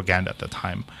conservative propaganda at the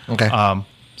time? Okay.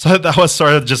 So that was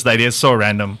sort of just the idea. It's so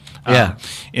random. Yeah.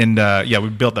 We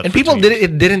built that. And people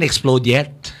it didn't explode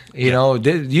yet.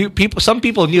 Some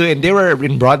people knew, and they were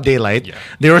in broad daylight. Yeah.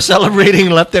 They were celebrating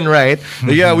left and right.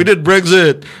 Yeah, we did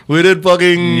Brexit, we did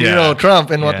fucking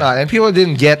Trump and whatnot, and people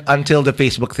didn't get until the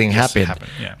Facebook thing happened.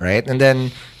 Right, and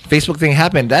then Facebook thing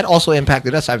happened. That also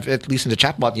impacted us. At least in the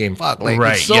chatbot game.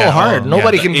 It's so hard.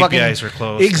 Nobody can fucking. APIs were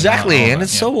closed. Exactly, and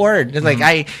it's so hard. It's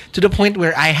like to the point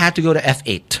where I had to go to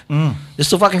F8 just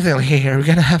to fucking think, like, hey, are we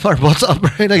gonna have our bots up,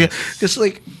 right? Just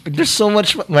like there's so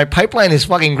much. My pipeline is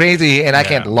fucking crazy, and I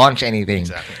can't launch anything.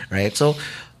 Exactly. Right. So,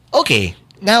 okay.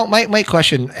 Now my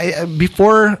question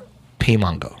before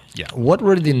PayMongo. Yeah. What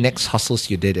were the next hustles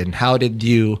you did, and how did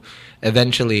you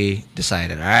eventually decide,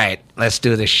 all right, let's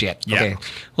do this shit? Yeah. Okay.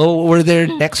 Well, were there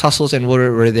next hustles, and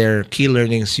were there key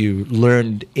learnings you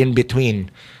learned in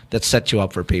between that set you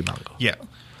up for PayMongo? Yeah.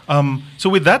 So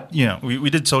with that, we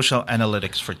did social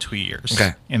analytics for 2 years.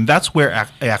 Okay. And that's where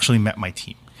I actually met my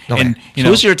team. Okay. And,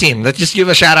 who's your team? Let's just give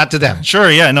a shout out to them. Sure,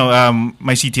 yeah. No,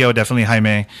 my CTO, definitely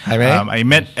Jaime. I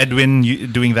met Edwin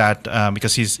doing that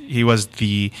because he was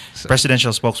the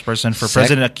presidential spokesperson for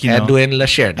President Aquino. Edwin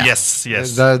Lacerda. Yes.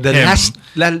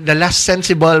 The last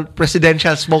sensible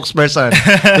presidential spokesperson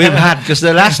we've had. Because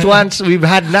the last ones we've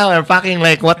had now are fucking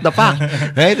like, what the fuck?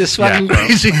 Right? It's fucking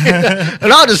crazy.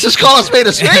 No, let's just call a spade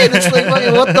a spade. It's like,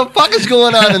 fucking, what the fuck is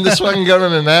going on in this fucking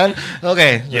government, man?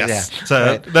 Okay. Yes. Yeah.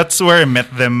 So that's where I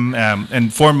met them.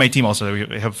 And formed my team also.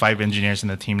 We have 5 engineers in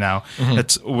the team now.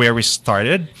 That's where we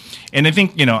started. And I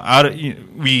think,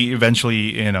 we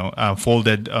eventually,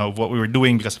 folded what we were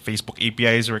doing because Facebook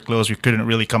APIs were closed. We couldn't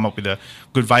really come up with a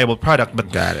good, viable product. But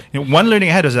one learning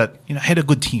I had was that, I had a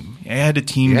good team. I had a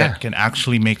team that can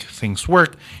actually make things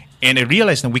work. And I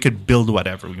realized that we could build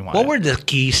whatever we wanted. What were the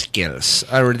key skills?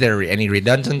 Are there any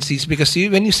redundancies? Because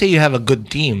when you say you have a good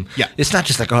team, it's not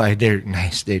just like, oh, they're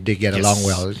nice, they get along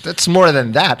well. That's more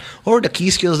than that. What were the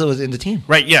key skills that was in the team?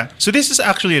 Right, yeah. So this is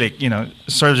actually like,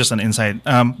 sort of just an insight.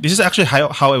 This is actually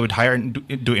how I would hire and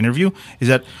do interview, is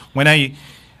that when I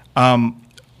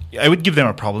would give them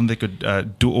a problem they could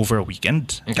do over a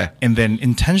weekend. Okay. And then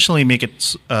intentionally make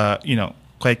it,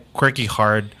 quite quirky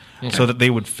hard so that they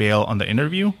would fail on the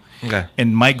interview. Okay.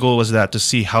 And my goal was that to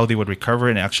see how they would recover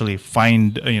and actually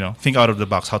find, think out of the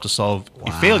box how to solve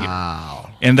a failure.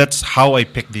 And that's how I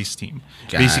picked this team.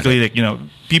 Basically, like,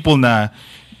 people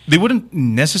they wouldn't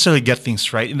necessarily get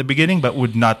things right in the beginning, but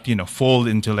would not, fold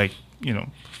into like,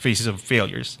 phases of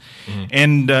failures.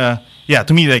 And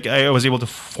to me, like, I was able to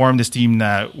form this team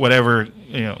that whatever,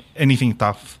 anything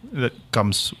tough that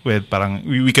comes with, parang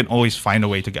we can always find a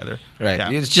way together. Right. Yeah.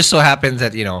 It just so happens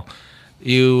that,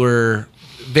 you were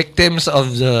victims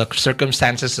of the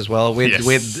circumstances as well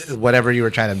with whatever you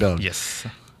were trying to build. Yes.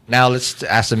 Now let's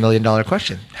ask the $1 million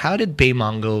question. How did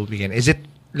PayMongo begin? Is it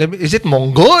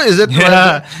Mongo? Is it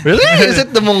really? Is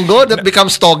it the Mongo that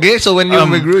becomes Toge? So when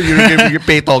you grew, you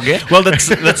pay Toge? Well, that's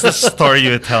the story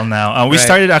you tell now. We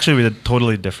started actually with a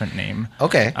totally different name.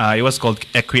 Okay. It was called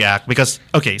Equiac because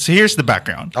so here's the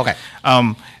background. Okay.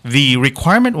 The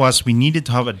requirement was we needed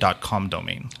to have a .com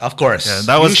domain. Of course. Yeah,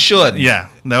 that was you should. Yeah,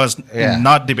 that was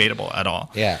not debatable at all.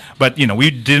 Yeah. But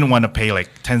we didn't want to pay like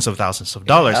tens of thousands of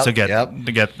dollars to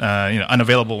get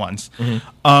unavailable ones.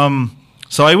 Mm-hmm.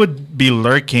 So I would be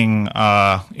lurking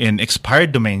in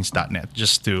expireddomains.net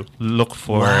just to look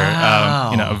for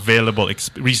available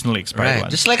recently expired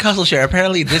ones. Just like Hustle Share.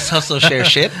 Apparently this Hustle Share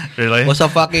shit really was a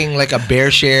fucking like a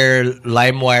Bear Share,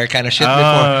 LimeWire kind of shit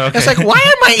before. Okay. It's like, why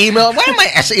are my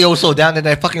SEO so down? And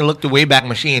I fucking looked the Wayback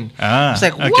Machine. It's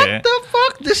like, what the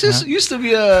fuck? This is used to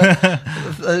be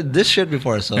this shit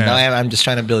before. So now I'm just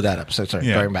trying to build that up. So sorry,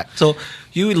 going back. So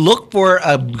you look for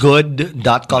a good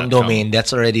 .com domain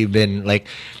that's already been like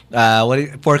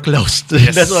foreclosed.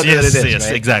 Yes, that's what it is. Yes,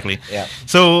 right? exactly. Yeah.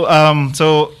 So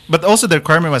but also the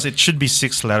requirement was it should be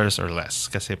 6 letters or less.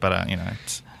 Kasi para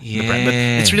it's the brand. But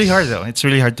it's really hard though. It's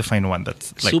really hard to find one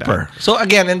that's like super. that. So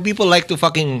again, and people like to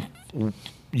fucking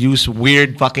use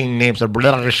weird fucking names or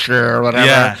whatever.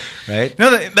 Yeah. Right?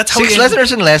 No, that's how 6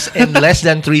 letters and less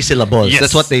than 3 syllables. Yes.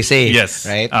 That's what they say. Yes.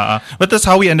 Right? But that's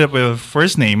how we ended up with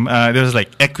first name. There was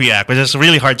like Equiac, which is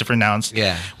really hard to pronounce.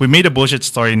 Yeah. We made a bullshit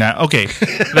story now. Okay,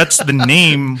 that's the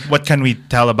name. What can we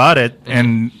tell about it?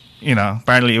 And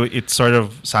apparently it sort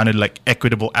of sounded like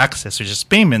equitable access, which is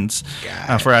payments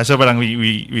for us. So parang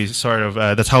we sort of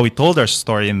that's how we told our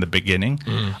story in the beginning.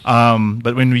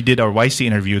 But when we did our YC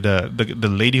interview, the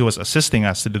lady who was assisting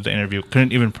us to do the interview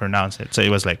couldn't even pronounce it. So it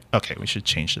was like, okay, we should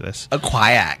change this.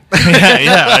 Equiac.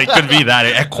 yeah, it could be that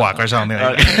Equac or something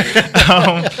like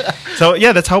that. So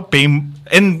yeah, that's how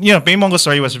PayMongo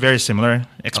story was very similar.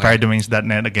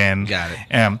 Expireddomains.net again. Got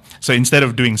it. So instead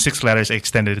of doing 6 letters, I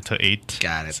extended it to 8.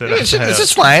 Got it. So This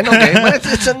is fine, okay, but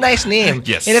it's a nice name.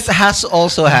 Yes. And it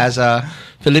also has a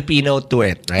Filipino to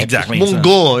it, right? Exactly.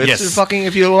 Mungo. So, it's fucking,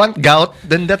 if you want gout,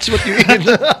 then that's what you eat.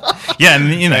 Yeah,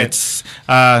 and it's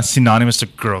synonymous to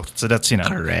growth. So that's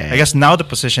Correct. I guess now the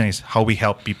position is how we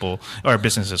help people or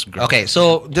businesses grow. Okay,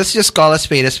 so let's just call a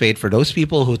spade for those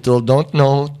people who still don't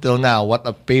know till now what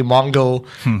a PayMongo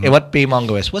what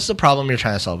PayMongo is. What's the problem you're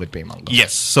trying to solve with PayMongo?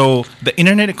 Yes. So the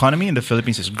internet economy in the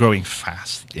Philippines is growing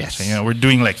fast. Yes. So, we're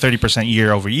doing like 30%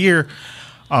 year over year.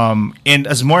 And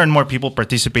as more and more people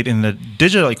participate in the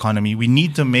digital economy, we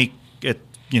need to make it,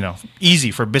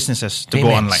 easy for businesses to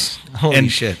go online. Holy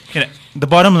shit. The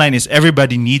bottom line is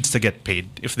everybody needs to get paid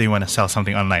if they want to sell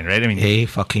something online, right? I mean, Hey,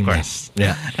 fucking of mess. course.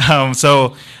 Yeah.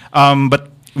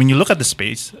 But when you look at the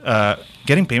space,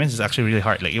 getting payments is actually really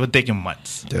hard. Like it would take you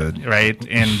months, dude. Right?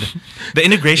 And the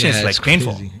integration is like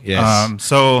painful. Crazy. Yes.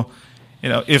 So,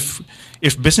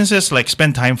 if businesses like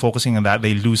spend time focusing on that,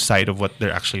 they lose sight of what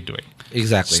they're actually doing.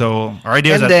 Exactly. So our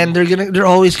idea is and that then they're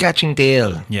always catching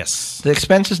tail. yes, The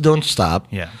expenses don't stop.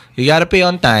 Yeah. You gotta pay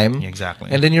on time.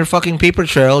 Exactly. And then your fucking paper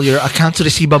trail, your accounts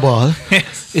receivable,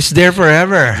 Yes. it's there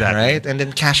forever. Exactly. Right? And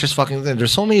then cash is fucking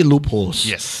there's so many loopholes.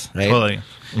 yes, Right? totally.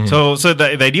 So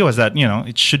the idea was that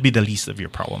it should be the least of your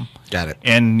problem. Got it.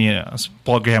 And as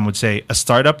Paul Graham would say, a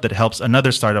startup that helps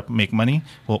another startup make money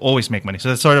will always make money. So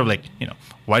that's sort of like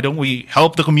why don't we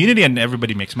help the community and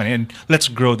everybody makes money and let's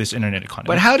grow this internet economy.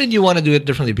 But how did you want to do it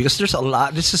differently? Because there's a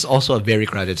lot. This is also a very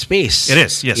crowded space. It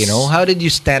is, yes. How did you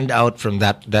stand out from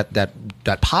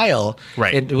that pile?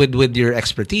 Right. With your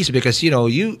expertise, because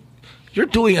you're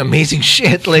doing amazing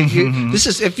shit. Like this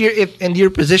is if in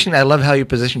your position, I love how you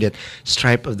positioned it.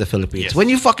 Stripe of the Philippines. Yes. When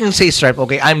you fucking say Stripe,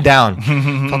 okay, I'm down.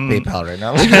 Fuck PayPal right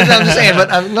now. I'm just saying,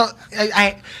 but I'm not.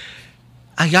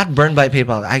 I got burned by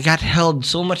PayPal. I got held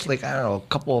so much, like I don't know, a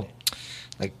couple,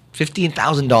 like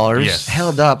 $15,000 Yes.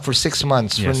 held up for 6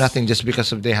 months for Yes. nothing just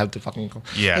because of they have to fucking.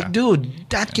 Yeah. Like, dude,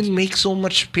 that can make so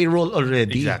much payroll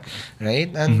already. Exactly. Right.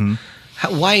 And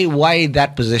why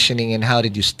that positioning and how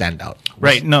did you stand out?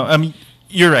 Right. No, I mean,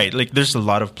 you're right. Like, there's a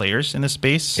lot of players in the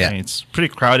space. Yeah. I mean, it's pretty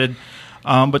crowded.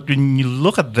 But when you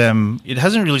look at them, it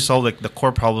hasn't really solved like the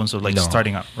core problems of like No.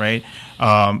 starting up, right?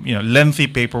 Lengthy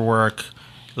paperwork,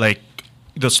 like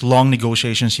those long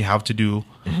negotiations you have to do,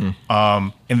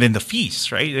 and then the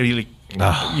fees, right?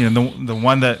 the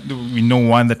one that we know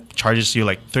one that charges you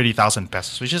like 30,000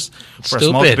 pesos, which is for a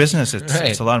small business,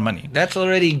 it's a lot of money. That's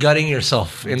already gutting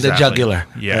yourself in the jugular,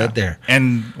 right there.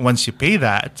 And once you pay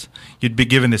that, you'd be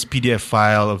given this PDF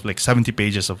file of like 70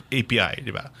 pages of API,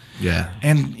 diba? Yeah.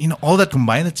 And all that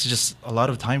combined, it's just a lot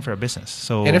of time for a business.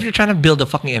 So, and if you're trying to build a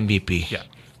fucking MVP,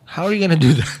 how are you going to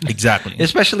do that? Exactly.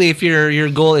 Especially if your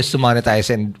goal is to monetize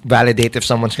and validate if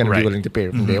someone's going to be willing to pay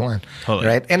from day one. Totally.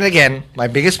 Right? And again, my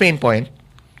biggest pain point,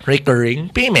 recurring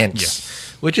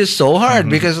payments, which is so hard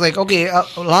because like, okay, a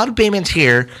lot of payments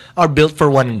here are built for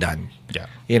one and done. Yeah.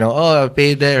 I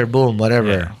paid there, boom, whatever.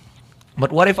 Yeah.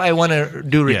 But what if I want to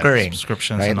do recurring?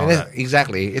 Subscriptions right? and all that.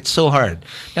 Exactly. It's so hard.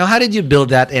 Now, how did you build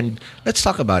that? And let's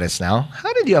talk about it now.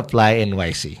 How did you apply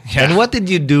NYC? Yeah. And what did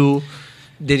you do?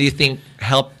 Did you think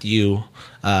helped you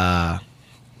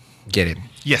get in?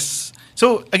 Yes.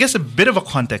 So I guess a bit of a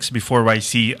context before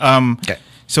YC. Okay.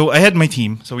 So I had my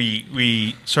team. So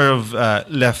we sort of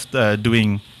left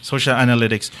doing social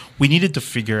analytics. We needed to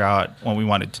figure out what we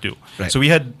wanted to do. Right. So we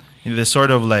had this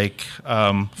sort of like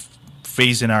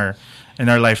phase in our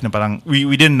life na parang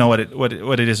we didn't know what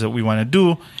it is that we want to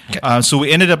do. Okay. So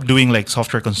we ended up doing like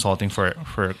software consulting for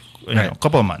a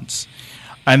couple of months.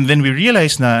 And then we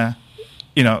realized na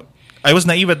I was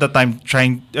naive at that time,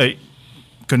 trying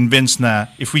convinced na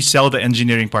if we sell the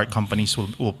engineering part, companies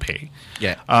will pay.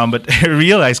 Yeah. But I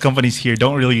realized companies here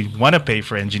don't really want to pay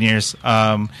for engineers.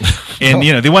 And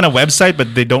they want a website,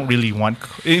 but they don't really want.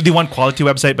 They want quality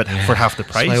website, but for half the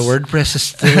price. So my WordPress is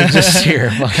still just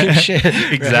here. Shit.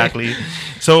 Exactly. Right?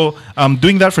 So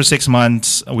doing that for 6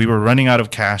 months, we were running out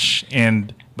of cash,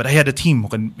 but I had a team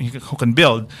who can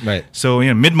build. Right. So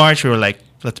mid-March we were like,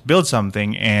 let's build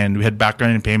something, and we had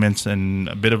background in payments and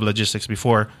a bit of logistics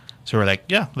before. So we're like,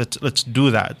 yeah, let's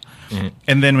do that. Mm-hmm.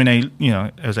 And then when I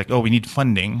was like, oh, we need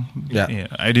funding. Yeah.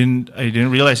 I didn't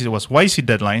realize it was YC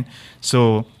deadline.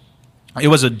 So it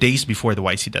was a days before the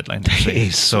YC deadline.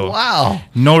 Days. So wow.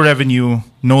 No revenue,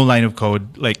 no line of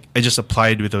code. Like I just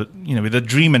applied with a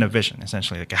dream and a vision,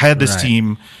 essentially. Like I had this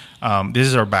team. This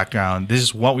is our background. This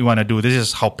is what we want to do. This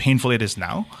is how painful it is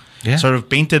now. Yeah. Sort of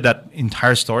painted that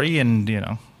entire story, and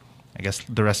I guess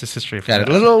the rest is history. Got it.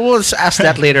 We'll ask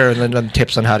that later and then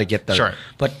tips on how to get there. Sure.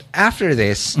 But after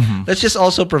this, let's just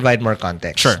also provide more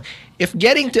context. Sure. If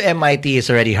getting to MIT is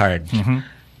already hard,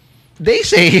 they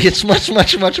say it's much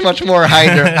more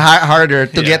harder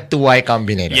to get to Y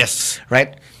Combinator. Yes.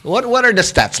 Right? What are the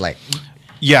stats like?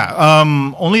 Yeah,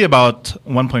 only about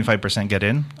 1.5% get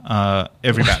in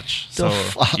every batch. So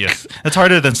yes, that's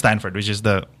harder than Stanford, which is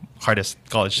the hardest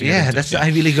college to get into. That's the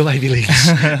Ivy League of Ivy Leagues.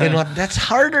 And that's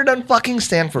harder than fucking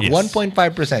Stanford. Yes.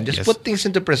 1.5%. Just put things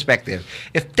into perspective.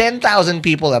 If 10,000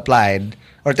 people applied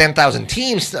or 10,000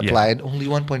 teams applied, only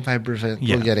 1.5%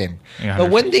 will get in. Yeah,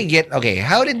 but when they get,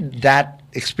 how did that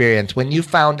experience, when you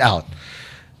found out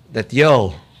that,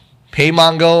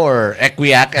 PayMongo or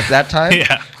Equiac at that time,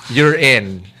 you're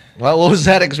in. What was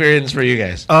that experience for you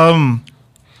guys?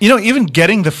 Even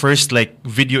getting the first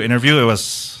video interview, it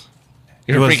was...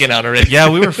 You were freaking out already. Yeah,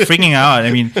 we were freaking out.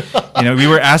 I mean, we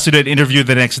were asked to do an interview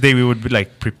the next day. We would be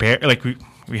prepare,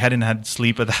 we hadn't had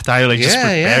sleep at that time, just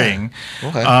preparing.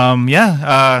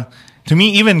 Yeah. Okay. To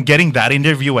me, even getting that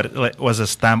interview was a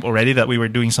stamp already that we were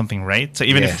doing something right. So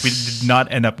even if we did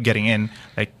not end up getting in,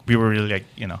 we were really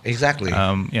exactly.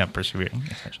 Persevering.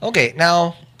 Okay,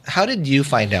 now how did you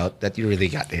find out that you really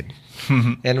got in?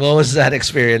 And what was that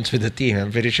experience with the team?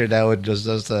 I'm pretty sure that was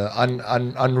just an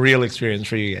unreal experience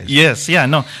for you guys. Yes, yeah,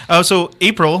 no. So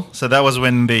April, so that was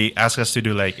when they asked us to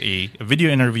do a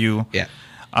video interview. Yeah.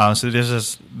 So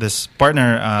this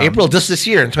partner. April, just this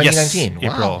year in 2019.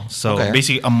 Yes, April. So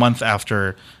basically a month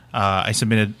after I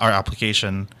submitted our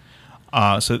application.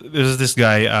 So there's this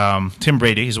guy, Tim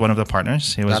Brady. He's one of the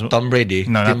partners. He was not Tom Brady.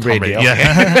 No, Tim not Brady. Tom Brady. Okay.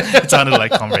 Yeah, it sounded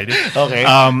like Tom Brady. Okay.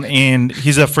 And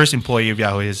he's the first employee of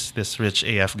Yahoo. He's this rich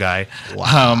AF guy.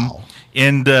 Wow.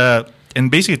 And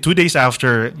basically 2 days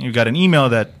after, you got an email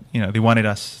that they wanted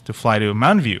us to fly to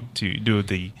Mountain View to do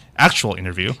the actual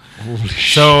interview. Holy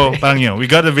so we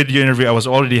got the video interview. I was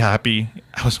already happy.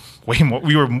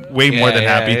 We were way more than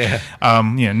happy.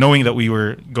 Yeah. Knowing that we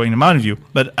were going to Mountain View.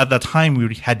 But at that time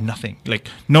we had nothing,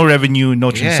 no revenue,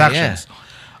 no transactions.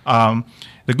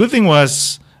 The good thing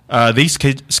was they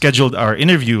scheduled our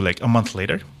interview a month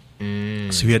later.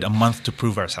 So we had a month to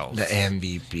prove ourselves. The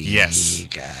MVP. Yes.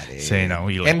 Got it. So,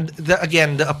 and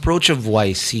the approach of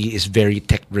YC is very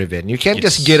tech-driven. You can't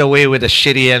just get away with a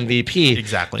shitty MVP.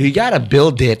 Exactly. You got to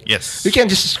build it. Yes. You can't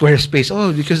just Squarespace.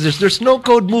 Because there's no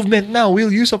code movement now.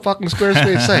 We'll use a fucking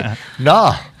Squarespace site.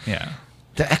 Nah. Yeah.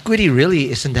 the equity really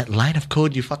is in that line of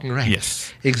code you fucking write.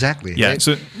 Yes. Exactly. Yeah. Right?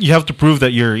 So you have to prove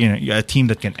that you're a team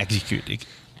that can execute.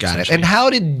 Got it. And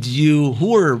how did you, who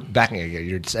were backing you?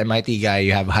 You're this MIT guy,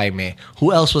 you have Jaime.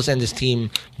 Who else was in this team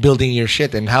building your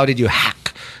shit? And how did you hack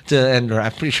or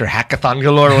I'm pretty sure Hackathon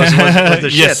Galore was the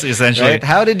shit. Yes, essentially. Right?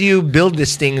 How did you build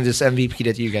this thing, this MVP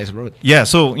that you guys wrote? Yeah,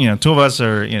 so two of us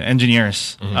are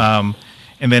engineers, and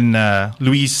then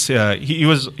Luis,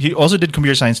 he also did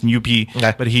computer science in UP,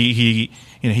 but he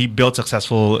built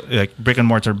successful brick and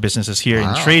mortar businesses here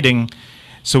in trading.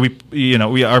 So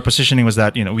our positioning was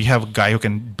that we have a guy who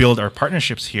can build our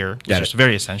partnerships here, which is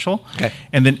very essential. Okay.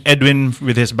 And then Edwin,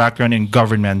 with his background in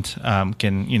government,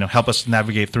 can help us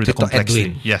navigate through the complexity.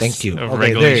 Edwin. Yes, thank you. Of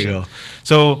regulation. There you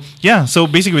go. So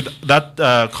basically with that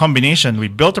combination, we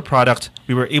built a product.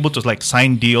 We were able to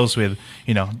sign deals with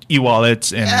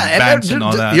e-wallets and banks and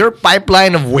all that. Your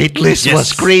pipeline of waitlist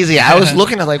was crazy. I was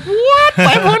looking at what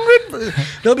 500?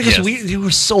 No, because we were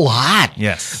so hot.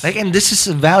 Yes. And this is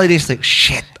validates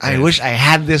shit. I wish I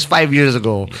had this 5 years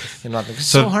ago. Yes. It's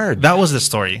so hard. That was the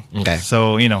story. Okay.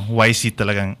 So YC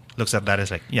talagang looks at that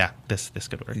as this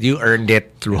could work. You earned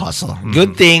it through hustle.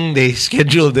 Good thing they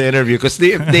scheduled the interview because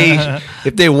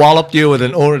if they walloped you with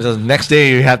an order the next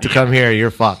day you have to come here,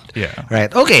 you're fucked. Yeah.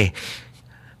 Right. Okay.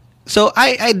 So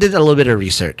I did a little bit of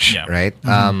research. Yeah. Right.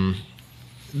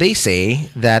 They say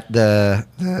that the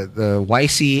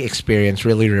YC experience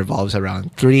really revolves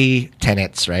around 3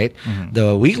 tenets, right?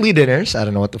 The weekly dinners, I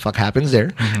don't know what the fuck happens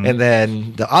there, and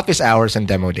then the office hours and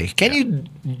demo day. Can you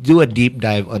do a deep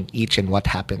dive on each and what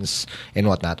happens and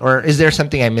whatnot? Or is there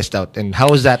something I missed out? And how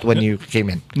was that when you came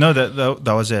in? No, that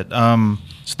was it.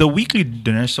 So the weekly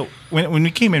dinner. So when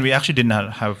we came in, we actually did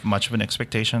not have much of an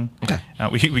expectation. Okay.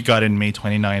 We got in May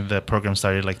 29th. The program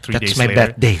started 3 days later.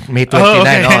 That's my birthday, May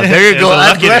 29th. Oh, there you go.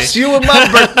 I bless you with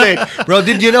my birthday. Bro,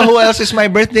 did you know who else is my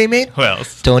birthday, mate? Who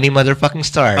else? Tony motherfucking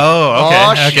Starr. Oh, okay.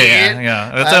 Oh, okay, shit.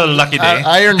 yeah. That's a lucky day.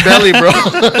 Iron belly, bro.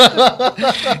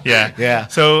 Yeah.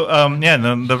 So,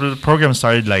 the program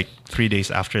started 3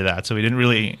 days after that, so we didn't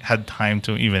really had time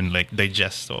to even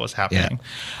digest what was happening.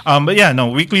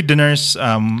 Weekly dinners,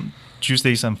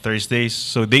 Tuesdays and Thursdays.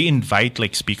 So they invite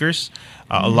like speakers.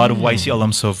 A lot of YC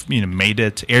alums have made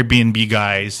it. Airbnb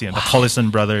guys, the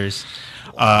Collison brothers,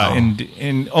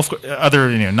 and of course other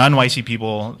non-YC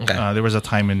people. Okay. There was a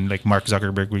time in like Mark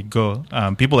Zuckerberg we'd go.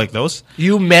 People like those.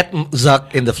 You met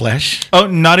Zuck in the flesh? Oh,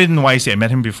 not in YC. I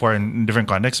met him before in different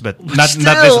contexts, but not this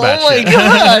batch. Oh my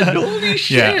god! Holy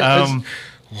shit! Yeah.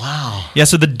 Wow. Yeah.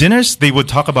 So the dinners they would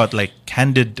talk about like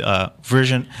candid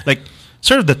version, like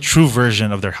sort of the true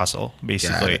version of their hustle,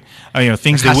 basically.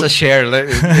 Things like they would share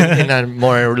in a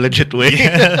more legit way.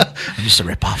 I'm just a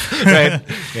ripoff, right?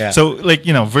 Yeah. So like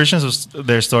versions of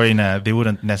their story they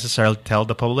wouldn't necessarily tell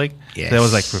the public. Yes. That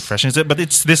was like refreshing, but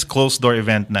it's this closed door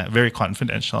event, very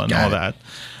confidential and all that.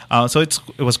 So it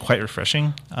was quite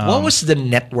refreshing. What was the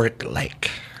network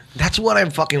like? That's what I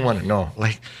fucking want to know.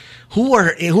 Like, who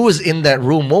was in that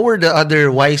room? What were the other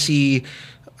YC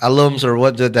alums or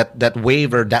what that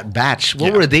wave or that batch?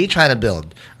 What were they trying to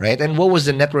build, right? And what was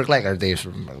the network like? Are they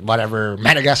from whatever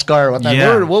Madagascar or whatnot?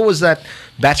 Yeah. What was that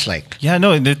batch like? Yeah,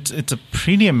 no, it's a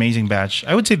pretty amazing batch.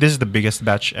 I would say this is the biggest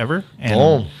batch ever,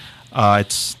 and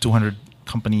it's 200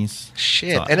 companies.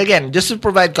 Shit. So, and again, just to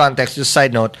provide context, just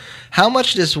side note, how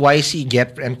much does YC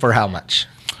get and for how much?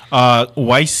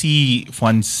 YC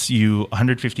funds you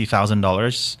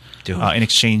 $150,000 in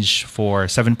exchange for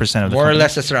 7% of the company. More or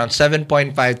less, it's around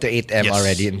 7.5 to 8 M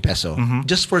already in peso.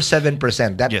 Just for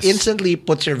 7%. That instantly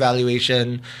puts your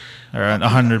valuation around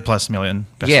 100 plus million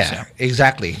pesos. Yeah,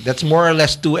 exactly. That's more or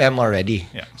less 2 M already.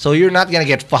 Yeah. So you're not going to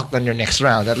get fucked on your next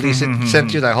round. At least it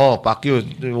sent you like, oh, fuck you.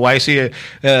 YC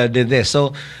did this.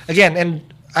 So again, and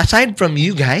aside from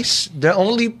you guys, the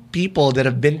only people that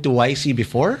have been to YC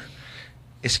before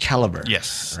is Caliber.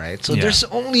 Yes. Right? So there's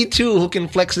only 2 who can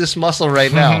flex this muscle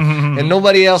right now. And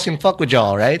nobody else can fuck with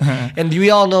y'all, right? And we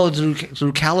all know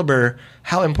through Caliber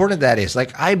how important that is.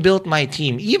 Like, I built my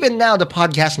team. Even now, the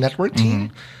podcast network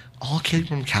team all came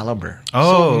from Caliber.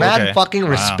 Oh, so mad fucking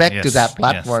respect to that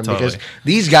platform because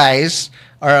these guys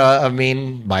are a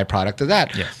main byproduct of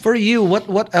that. Yes. For you,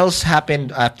 what else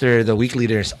happened after the week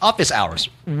leaders office hours?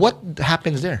 What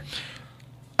happens there?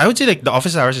 I would say like the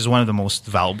office hours is one of the most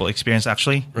valuable experience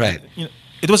actually. Right.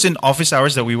 It was in office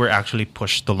hours that we were actually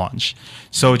pushed to launch.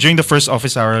 So during the first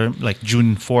office hour, like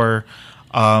June 4,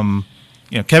 Kevin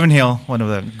Hale, one of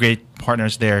the great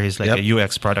partners there, he's like a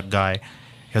UX product guy.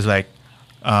 He was like,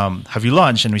 have you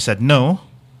launched? And we said no.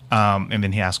 And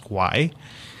then he asked why.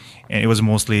 And it was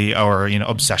mostly our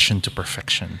obsession to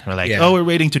perfection. We're like, we're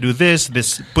waiting to do this,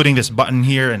 putting this button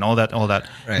here and all that. Right.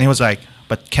 And he was like,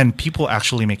 but can people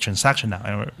actually make transaction now?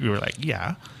 And we were like,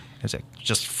 yeah. It's like,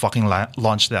 just fucking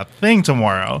launch that thing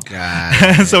tomorrow.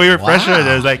 So we were pressured.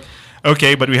 It was like,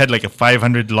 okay, but we had like a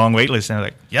 500 long wait list, and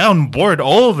like, yeah, on board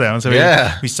all of them. So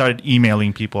we started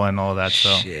emailing people and all that.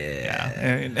 So yeah,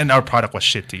 and our product was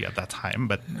shitty at that time,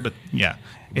 but yeah.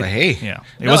 But hey,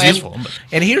 it was useful.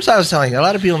 And here's what I was telling you. A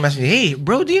lot of people messaging, hey,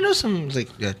 bro, do you know some, like,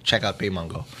 check out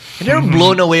PayMongo. And they were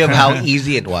blown away of how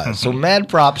easy it was. So mad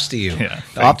props to you.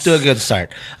 Off to a good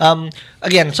start.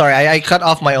 Again, sorry, I cut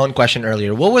off my own question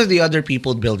earlier. What were the other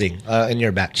people building in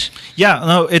your batch? Yeah,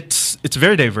 no, it's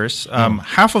very diverse.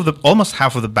 Almost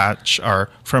half of the batch are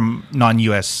from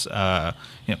non-US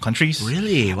countries.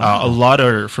 Really? Wow. A lot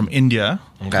are from India.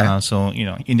 Okay. So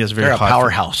India's very They're hot. A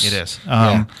powerhouse. It is.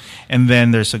 And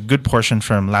then there's a good portion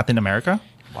from Latin America.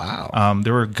 Wow.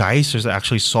 There were guys who's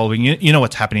actually solving. You know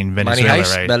what's happening in Venezuela, Money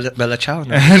heist, right? Bella Ciao.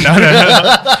 No.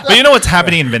 No. But you know what's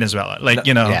happening in Venezuela, like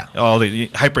all the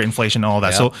hyperinflation, and all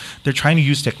that. So they're trying to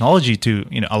use technology to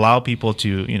allow people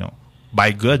to buy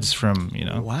goods from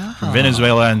from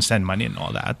Venezuela and send money and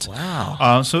all that.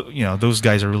 Wow. So those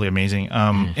guys are really amazing.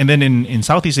 And then in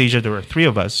Southeast Asia there were 3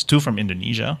 of us, 2 from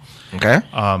Indonesia. Okay.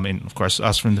 And of course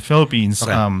us from the Philippines.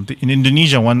 Okay. In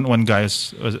Indonesia, one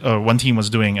team was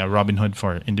doing a Robinhood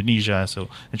for Indonesia, so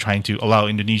they're trying to allow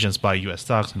Indonesians buy U.S.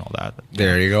 stocks and all that.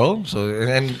 There you go. So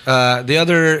and the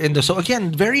other so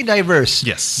again, very diverse.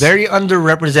 Yes. Very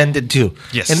underrepresented too.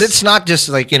 Yes. And it's not just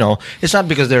like it's not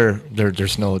because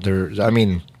I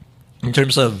mean, in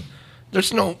terms of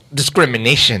there's no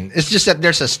discrimination. It's just that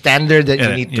there's a standard that you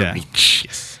need to reach.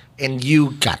 Yes. And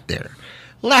you got there.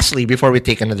 Lastly, before we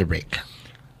take another break,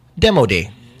 demo day.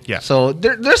 Yeah. So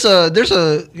there's a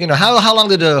how long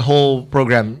did the whole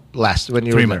program last when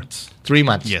you 3 were there? months. 3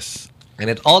 months. Yes.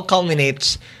 And it all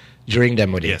culminates during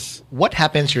demo day. Yes. What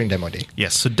happens during demo day?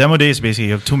 Yes. So demo day is basically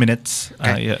you have 2 minutes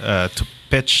to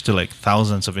pitch to like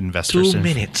thousands of investors. 2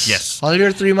 minutes. Yes. All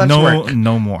your 3 months work.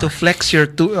 No more. To flex your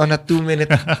on a 2 minute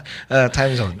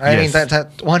time zone. I mean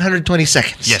that 120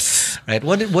 seconds. Yes. Right.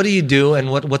 What do you do, and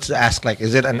what's the ask like?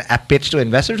 Is it an app pitch to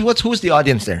investors? Who's the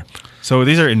audience there? So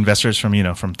these are investors from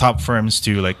from top firms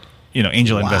to like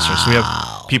angel investors. So we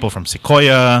have people from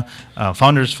Sequoia,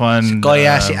 Founders Fund,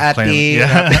 Sequoia, Ati.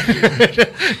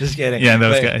 Just kidding. Yeah,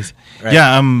 those guys. Right.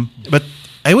 Yeah. But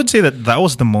I would say that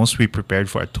was the most we prepared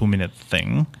for a 2-minute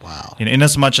thing. Wow. In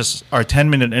as much as our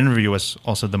 10-minute interview was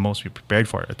also the most we prepared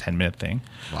for a 10-minute thing.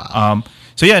 Wow.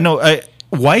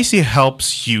 YC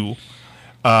helps you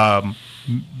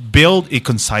build a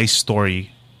concise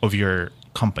story of your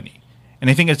company. And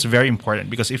I think it's very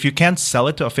important because if you can't sell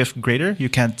it to a 5th grader, you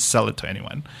can't sell it to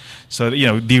anyone. So,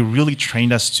 they really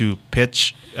trained us to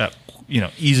pitch,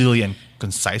 easily and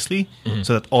concisely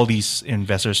so that all these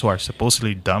investors who are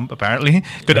supposedly dumb, apparently,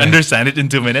 could understand it in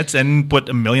 2 minutes and put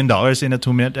 $1 million in a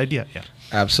 2-minute idea. Yeah.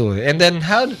 Absolutely. And then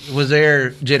how was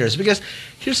there jitters? Because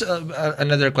here's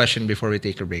another question before we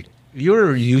take a break.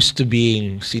 You're used to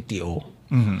being CTO.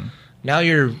 Mm-hmm. Now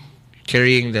you're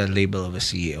carrying the label of a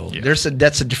CEO. Yeah.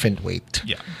 That's a different weight.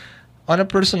 Yeah. On a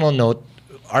personal note,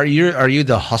 are you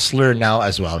the hustler now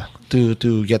as well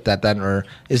to get that done, or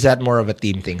is that more of a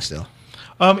team thing still?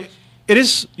 It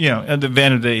is, at the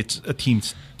end of the day, it's a team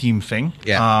thing.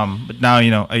 Yeah. But now,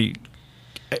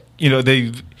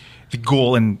 the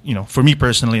goal, and for me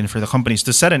personally and for the company, is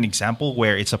to set an example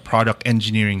where it's a product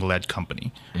engineering led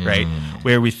company, right?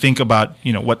 Where we think about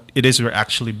what it is we're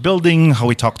actually building, how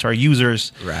we talk to our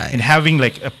users, right? And having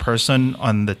like a person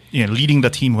on the leading the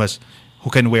team who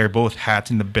can wear both hats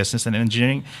in the business and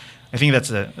engineering. I think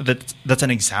that's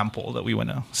an example that we want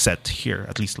to set here,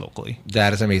 at least locally.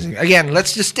 That is amazing. Again,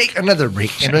 let's just take another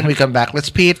break, and when we come back, let's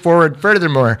pay it forward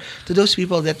furthermore to those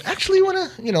people that actually want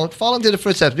to, fall into the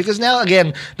footsteps. Because now,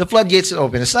 again, the floodgates are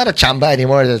open. It's not a chamba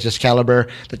anymore. That's just Caliber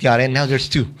that got in. Now there's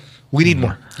 2. We need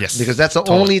more. Yes. Because that's the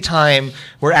only time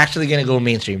we're actually going to go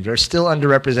mainstream. They're still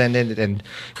underrepresented, and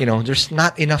there's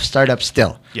not enough startups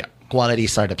still. Yeah. Quality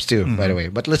startups too, by the way.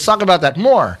 But let's talk about that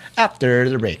more after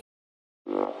the break.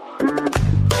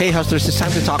 Hey Hustlers, it's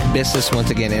time to talk business once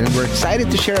again, and we're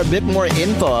excited to share a bit more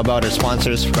info about our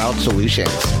sponsor, Sprout Solutions.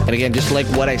 And again, just like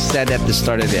what I said at the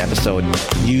start of the episode,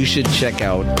 you should check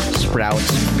out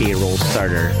Sprout's Payroll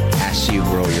Starter as you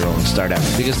grow your own startup.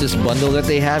 Because this bundle that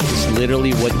they have is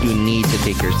literally what you need to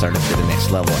take your startup to the next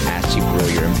level as you grow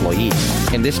your employees.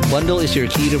 And this bundle is your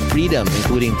key to freedom,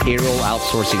 including payroll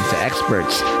outsourcing to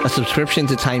experts, a subscription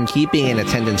to timekeeping and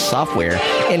attendance software,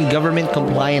 and government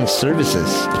compliance services.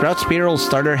 Sprout's Payroll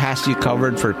Starter Starter has you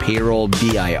covered for payroll,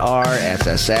 BIR,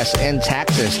 SSS, and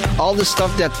taxes. All the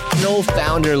stuff that no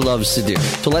founder loves to do.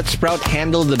 So let Sprout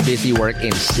handle the busy work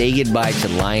and say goodbye to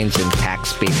lines and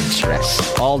tax payment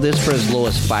stress. All this for as low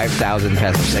as 5,000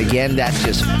 pesos. Again, that's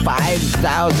just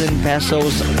 5,000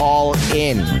 pesos all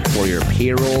in for your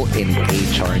payroll and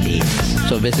HR needs.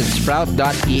 So visit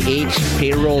sprout.ph,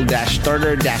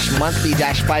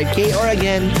 payroll-starter-monthly-5K, or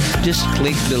again, just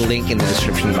click the link in the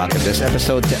description box of this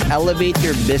episode to elevate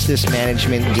your business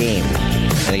management game.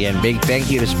 And again, big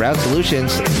thank you to Sprout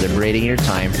Solutions, liberating your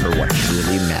time for what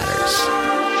truly matters.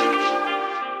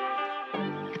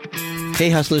 Hey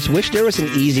hustlers, wish there was an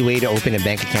easy way to open a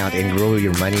bank account and grow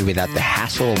your money without the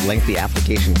hassle of lengthy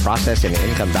application process and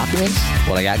income documents?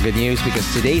 Well, I got good news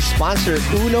because today's sponsor,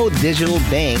 Uno Digital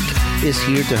Bank, is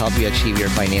here to help you achieve your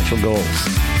financial goals.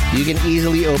 You can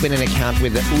easily open an account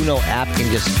with the Uno app in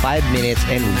just 5 minutes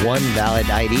and one valid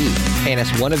ID. And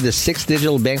as one of the 6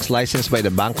 digital banks licensed by the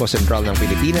Bangko Sentral ng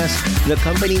Pilipinas, the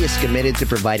company is committed to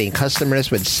providing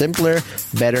customers with simpler,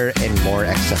 better, and more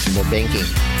accessible banking.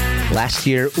 Last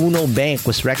year, Uno Bank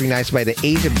was recognized by the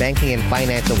Asia Banking and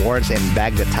Finance Awards and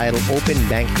bagged the title Open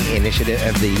Banking Initiative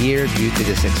of the Year due to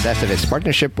the success of its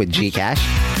partnership with GCash,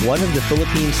 one of the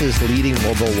Philippines' leading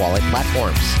mobile wallet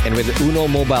platforms. And with the Uno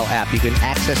mobile app, you can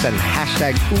access an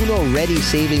hashtag Uno Ready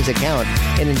savings account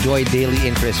and enjoy daily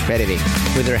interest crediting.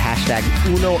 With their hashtag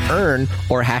Uno Earn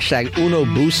or hashtag Uno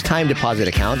Boost time deposit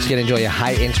accounts, you can enjoy a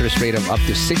high interest rate of up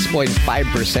to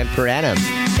 6.5% per annum.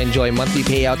 Enjoy monthly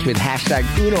payouts with hashtag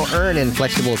Uno Earn and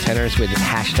flexible tenors with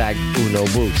hashtag Uno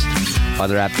Boost.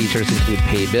 Other app features include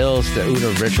pay bills, the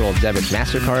Uno Virtual Debit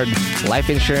MasterCard, life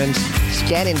insurance,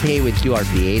 scan and pay with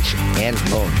QRPH, and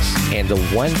loans. And the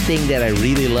one thing that I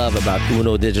really love about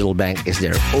Uno Digital Bank is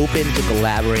they're open to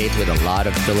collaborate with a lot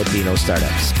of Filipino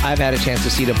startups. I've had a chance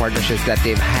to see the partnerships that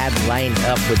they've had lined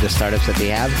up with the startups that they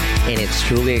have, and it's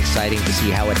truly exciting to see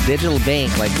how a digital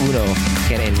bank like Uno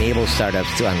can enable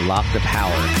startups to unlock the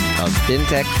power of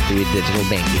fintech through digital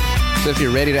banking. So if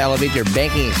you're ready to elevate your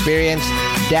banking experience,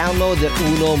 download the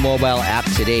Uno mobile app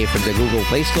today from the Google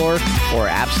Play Store or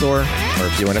App Store. Or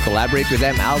if you want to collaborate with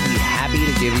them, I'll be happy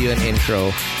to give you an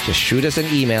intro. Just shoot us an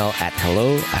email at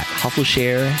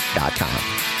hello@hustleshare.com.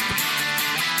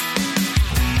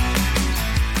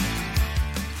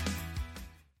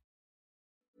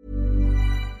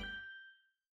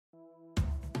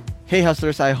 Hey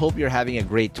hustlers, I hope you're having a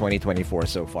great 2024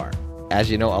 so far. As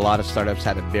you know, a lot of startups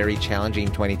had a very challenging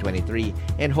 2023,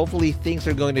 and hopefully things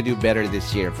are going to do better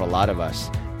this year for a lot of us.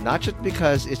 Not just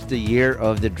because it's the year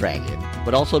of the dragon,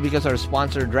 but also because our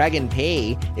sponsor Dragon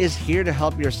Pay is here to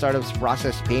help your startups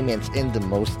process payments in the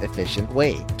most efficient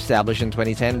way. Established in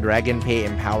 2010, Dragon Pay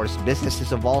empowers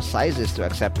businesses of all sizes to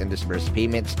accept and disburse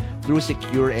payments through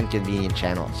secure and convenient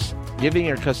channels, giving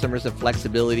your customers the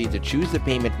flexibility to choose the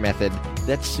payment method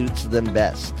that suits them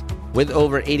best. With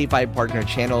over 85 partner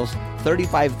channels,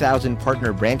 35,000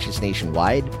 partner branches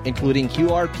nationwide, including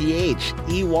QRPH,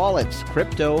 e-wallets,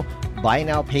 crypto, buy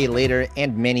now, pay later,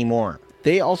 and many more.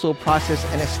 They also process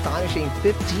an astonishing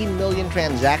 15 million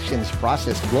transactions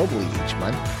processed globally each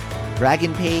month.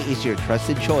 Dragon Pay is your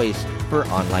trusted choice for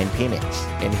online payments.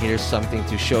 And here's something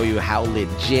to show you how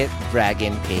legit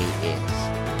Dragon Pay is.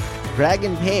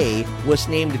 Dragon Pay was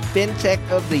named FinTech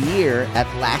of the Year at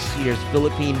last year's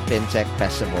Philippine FinTech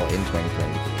Festival in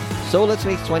 2023. So let's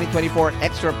make 2024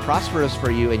 extra prosperous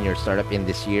for you and your startup in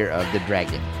this year of the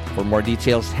Dragon. For more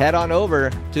details, head on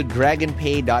over to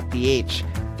dragonpay.ph.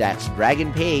 That's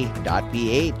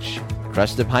dragonpay.ph.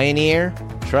 Trust the pioneer,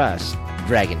 trust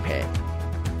Dragon Pay.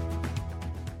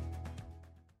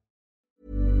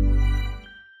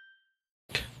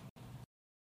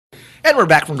 And we're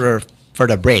back from for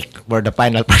the break. We're the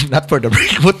final, not for the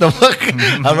break. What the fuck?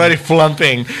 I'm already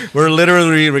flumping. We're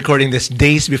literally recording this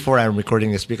days before I'm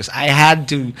recording this because I had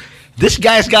to. This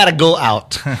guy's got to go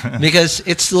out because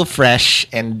it's still fresh,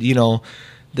 and you know,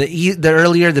 the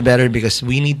earlier the better because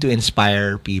we need to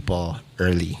inspire people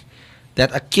early.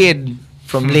 That a kid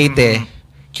from Leyte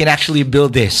can actually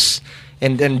build this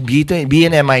and be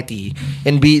in MIT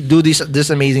and do this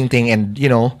amazing thing, and you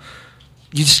know,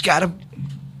 you just gotta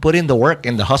put in the work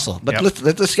and the hustle. But let's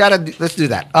do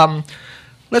that.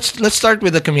 Let's start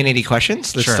with the community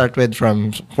questions. Let's start with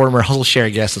from former Hustle Share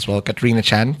guest as well, Katrina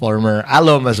Chan, former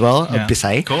alum as well of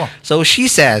Pisay. Cool. So she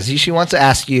says she wants to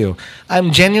ask you,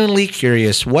 I'm genuinely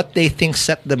curious what they think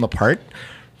set them apart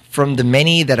from the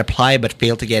many that apply but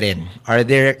fail to get in. Are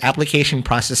there application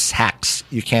process hacks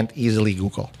you can't easily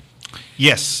Google?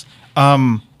 Yes.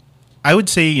 I would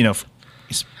say,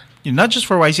 not just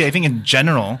for YC, I think in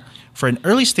general, for an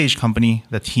early stage company,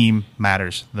 the team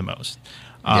matters the most.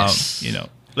 Yes.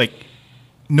 Like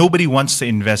nobody wants to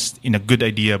invest in a good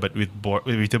idea, but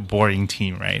with a boring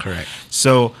team, right? Correct.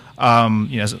 So,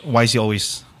 as YC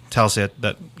always tells it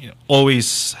that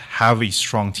always have a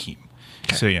strong team.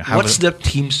 Okay. So, what's the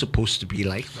team supposed to be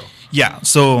like, though? Yeah.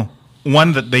 So,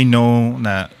 one that they know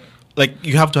that, like,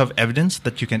 you have to have evidence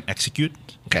that you can execute.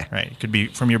 Okay. Right. It could be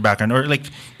from your background, or like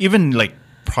even like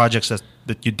projects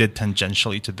that you did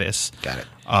tangentially to this. Got it.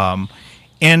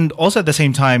 And also at the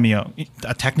same time,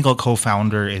 a technical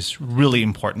co-founder is really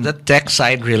important. The tech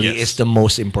side really Yes. is the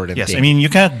most important Yes, thing. I mean, you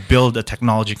cannot build a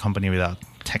technology company without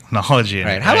technology.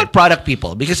 Right. How about product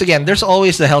people? Because again, there's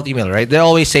always the healthy middle, right? They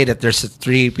always say that there's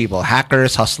three people: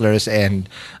 hackers, hustlers, and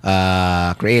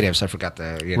creatives. I forgot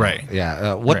the Right.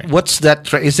 Yeah. Right. What's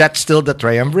that? Is that still the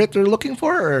triumvirate they're looking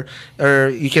for, or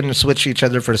you can switch each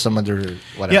other for some other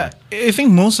whatever? Yeah, I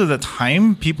think most of the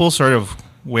time people sort of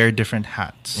wear different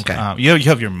hats. Okay. You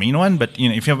have your main one, but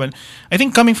if you have I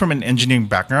think coming from an engineering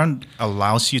background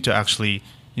allows you to actually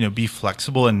be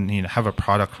flexible and have a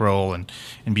product role and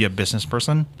be a business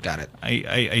person. Got it.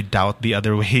 I doubt the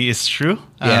other way is true.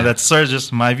 Yeah. That's sort of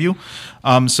just my view.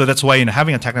 So that's why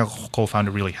having a technical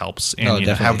co-founder really helps, and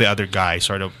have definitely. the other guy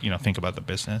sort of think about the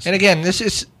business. And again, this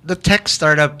is the tech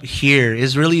startup here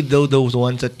is really those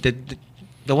ones that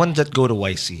the ones that go to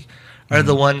YC are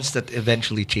the ones that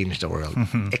eventually change the world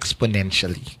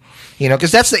exponentially.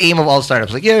 Because that's the aim of all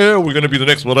startups. Like, yeah, we're gonna be the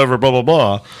next whatever, blah blah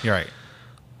blah. You're right.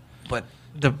 But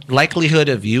the likelihood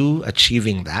of you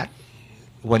achieving that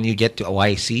when you get to a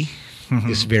YC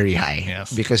is very high.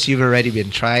 Yes. Because you've already been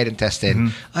tried and tested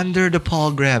under the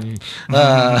Paul Graham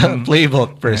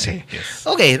playbook, per se. Yes.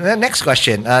 Okay, the next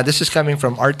question. This is coming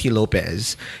from RT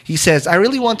Lopez. He says, I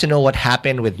really want to know what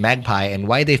happened with Magpie and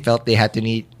why they felt they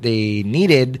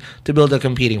needed to build a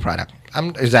competing product.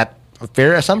 Is that a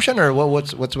fair assumption, or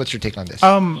what's your take on this?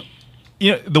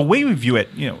 The way we view it,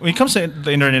 when it comes to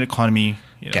the internet economy,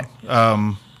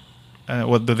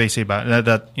 what do they say about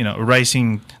that?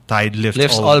 Rising tide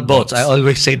lifts all boats. I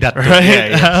always say that.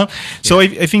 Right. Yeah. So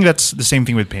I think that's the same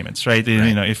thing with payments, right?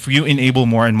 If you enable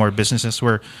more and more businesses,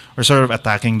 we're sort of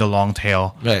attacking the long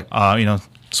tail. Right.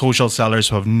 Social sellers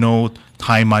who have no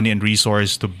time, money, and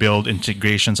resource to build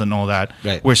integrations and all that.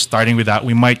 Right. We're starting with that.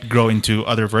 We might grow into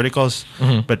other verticals,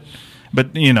 but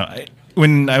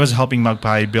when I was helping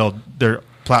Magpie build their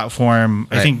platform,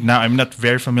 Right. I think now I'm not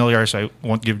very familiar, so I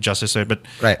won't give justice to it. But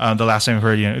Right. The last time I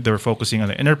heard, they were focusing on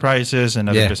the enterprises and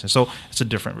other Yeah. business, so it's a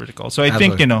different vertical. So I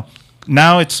Absolutely. think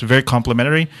now it's very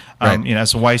complementary. Right.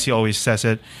 As YC always says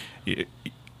it.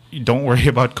 You don't worry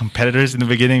about competitors in the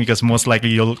beginning because most likely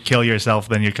you'll kill yourself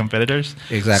than your competitors.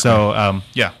 Exactly. So,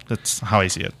 that's how I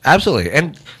see it. Absolutely.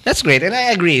 And that's great. And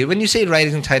I agree. When you say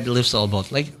rising tide lifts all boats,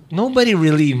 like nobody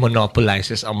really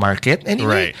monopolizes a market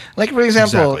anyway. Right. Like, for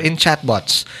example, Exactly. in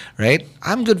chatbots, right?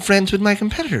 I'm good friends with my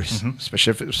competitors,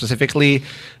 specifically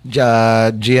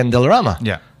Gian Delrama.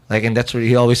 Yeah. Like, and that's where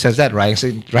he always says that,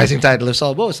 rising tide lifts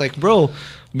all boats. Like, bro,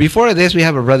 before this, we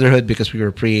have a brotherhood because we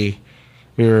were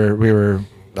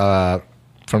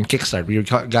from Kickstart. We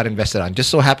got invested on. Just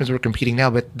so happens we're competing now,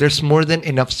 but there's more than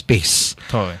enough space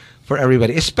Totally. for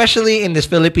everybody, especially in this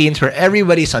Philippines where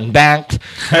everybody's unbanked.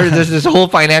 There's this whole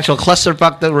financial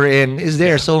clusterfuck that we're in is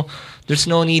there. So there's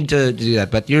no need to do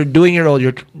that. But you're doing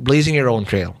you're blazing your own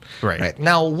trail. Right.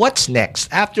 Now, what's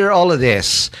next? After all of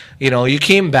this, you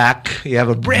came back, you have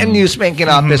a brand new spanking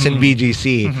office in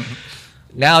BGC.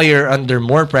 Now you're under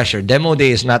more pressure. Demo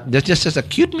day is not just a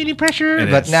cute mini pressure,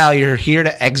 It but is. now you're here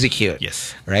to execute.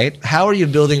 Yes. Right? How are you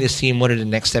building this team? What are the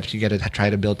next steps you got to try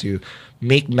to build to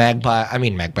make Magpie,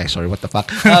 sorry, what the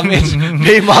fuck? It's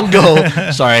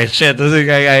PayMongo. Sorry, shit.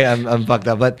 I'm fucked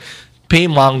up. But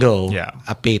PayMongo, Yeah.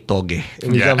 a pay toge.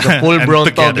 It Yeah. becomes a full-blown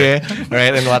And together. toge,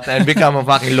 right? And become a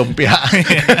fucking lumpia.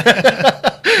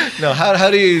 No, how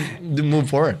do you move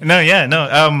forward? No.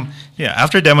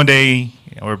 After demo day,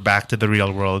 we're back to the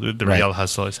real world, the Right. real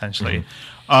hustle, essentially.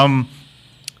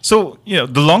 So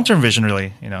the long-term vision,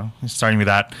 really, starting with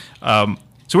that.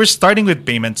 So we're starting with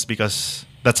payments because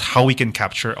that's how we can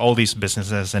capture all these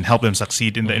businesses and help them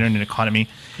succeed in the internet economy.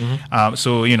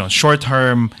 So short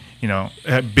term,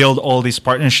 build all these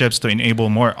partnerships to enable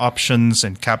more options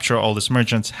and capture all these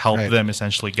merchants, help Right. them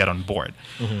essentially get on board.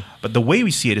 But the way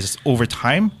we see it is over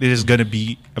time, this is going to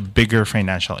be a bigger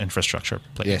financial infrastructure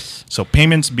play. Yes. So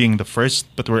payments being the first,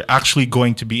 but we're actually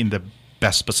going to be in the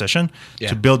best position Yeah.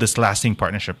 to build this lasting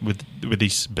partnership with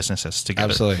these businesses together.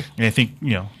 Absolutely. And I think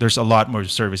there's a lot more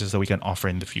services that we can offer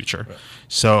in the future.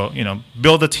 So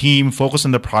build a team, focus on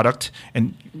the product,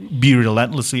 and be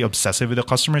relentlessly obsessive with the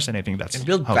customers. And I think that's And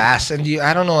build how- fast. And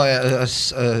I don't know,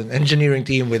 an engineering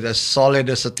team with as solid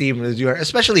as a team as you are,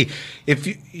 especially if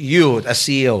you as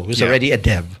CEO, who's Yeah. already a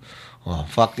dev, oh,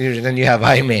 fuck. Then you have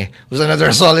Jaime, who's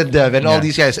another solid dev, and all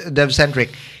these guys,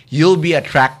 dev-centric. You'll be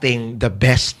attracting the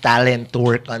best talent to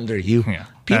work under you. Yeah.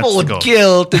 People would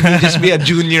kill to just be a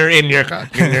junior in your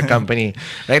company,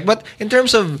 right? But in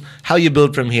terms of how you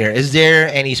build from here, is there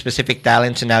any specific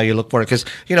talents now you look for? Because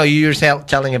you're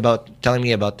telling me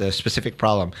about the specific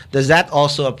problem. Does that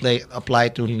also apply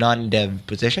to non-dev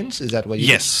positions? Is that what you?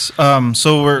 Yes.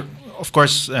 So we're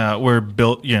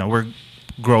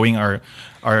growing our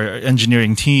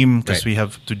engineering team because we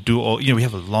have to do all. We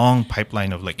have a long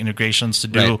pipeline of like integrations to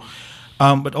do,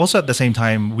 but also at the same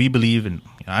time,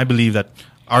 I believe that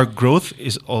our growth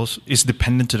is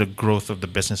dependent to the growth of the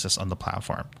businesses on the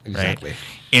platform. Exactly. Right?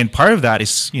 And part of that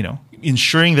is,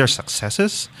 ensuring their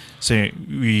successes. So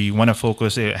we want to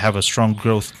focus, have a strong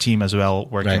growth team as well,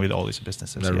 working with all these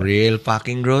businesses. The real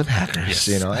fucking growth hackers,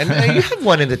 Yes. And you have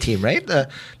one in the team, right?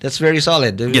 That's very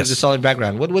solid. The solid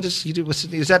background. What does he do?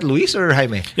 Is that Luis or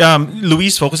Jaime?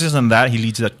 Luis focuses on that. He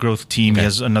leads that growth team. He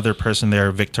has another person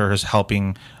there, Victor, who's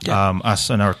helping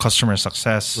us on our customer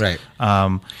success. Right.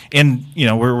 And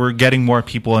we're getting more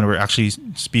people, and we're actually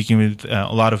speaking with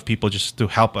a lot of people just to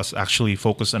help us actually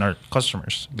focus on our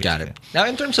customers. Basically. Got it. Now,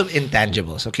 in terms of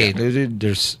intangibles, okay,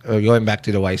 there's going back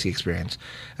to the YC experience,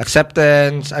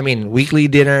 acceptance. Weekly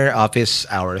dinner, office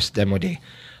hours, demo day.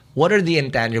 What are the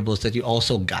intangibles that you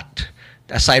also got?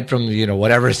 Aside from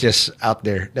whatever's just out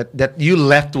there that you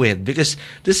left with, because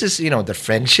this is the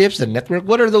friendships, the network.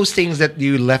 What are those things that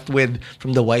you left with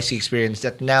from the YC experience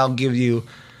that now give you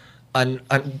an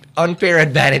unfair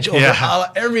advantage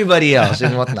over everybody else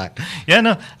and whatnot?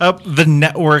 The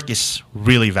network is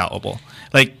really valuable.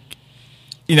 Like,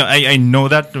 I know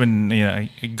that when I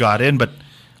got in, but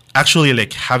actually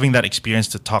like having that experience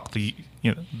to talk to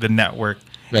the network.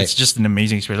 Right. It's just an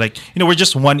amazing experience. Like, we're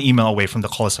just one email away from the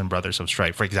Collison brothers of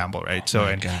Stripe, for example, right? So,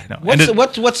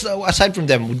 what's aside from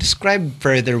them? Describe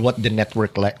further what the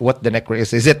network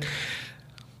is. Is it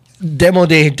demo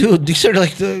day, dude? These are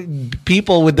like the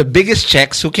people with the biggest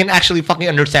checks who can actually fucking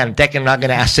understand tech and not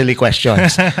gonna ask silly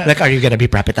questions. Like, are you gonna be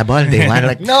profitable? They want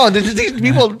like, no, these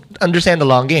people understand the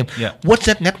long game. Yeah. What's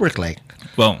that network like?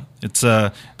 Well, it's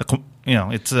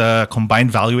it's a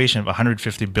combined valuation of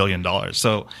 $150 billion.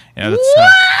 So that's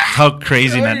how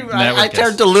crazy that network is. I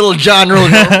turned to Little John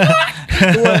Road.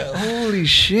 Holy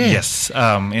shit! Yes,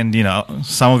 and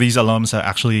some of these alums are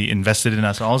actually invested in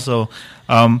us also.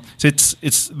 So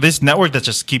it's this network that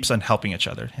just keeps on helping each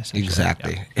other.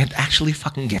 Exactly. Yeah. It actually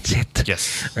fucking gets it.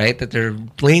 Yes. Right? That they're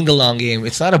playing the long game.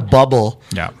 It's not a bubble.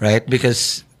 Yeah. Right?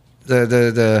 Because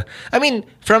it's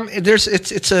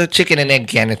a chicken and egg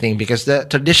kind of thing, because the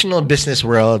traditional business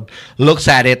world looks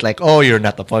at it like, oh, you're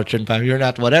not the Fortune 5, you're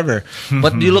not whatever.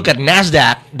 But you look at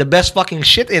NASDAQ, the best fucking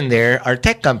shit in there are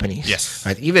tech companies. Yes.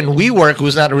 Right? Even WeWork,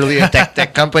 who's not really a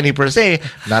tech company per se,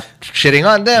 not shitting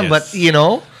on them, but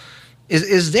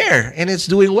is there and it's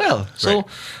doing well. So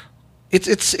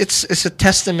it's a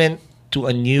testament to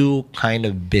a new kind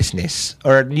of business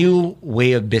or a new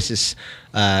way of business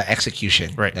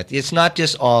execution. Right. That it's not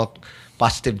just all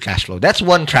positive cash flow. That's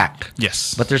one track.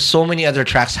 Yes. But there's so many other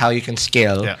tracks how you can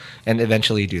scale and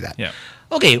eventually do that. Yeah.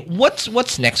 Okay,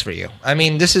 what's next for you?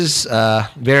 This is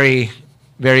very,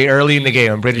 very early in the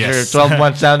game. I'm pretty sure 12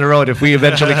 months down the road, if we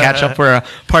eventually catch up for a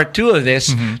part 2 of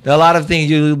this, there are a lot of things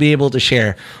you'll be able to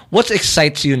share. What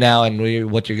excites you now and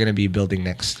what you're going to be building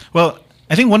next? Well,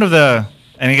 I think one of the,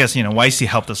 and I guess, YC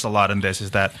helped us a lot in this,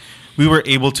 is that we were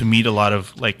able to meet a lot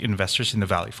of like investors in the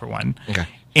Valley, for one. Okay.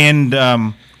 And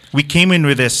we came in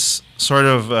with this sort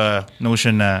of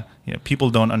notion that people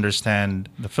don't understand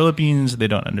the Philippines, they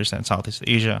don't understand Southeast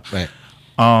Asia. Right.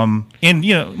 And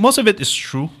most of it is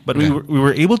true, but we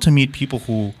were able to meet people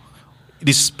who,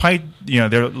 despite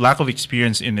their lack of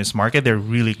experience in this market, they're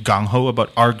really gung-ho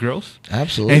about our growth.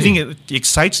 Absolutely. And I think it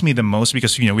excites me the most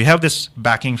because we have this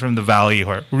backing from the Valley who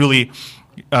are really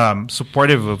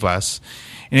supportive of us.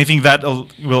 And I think that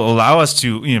will allow us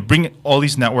to bring all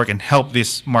these network and help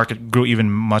this market grow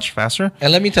even much faster.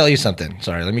 And let me tell you something.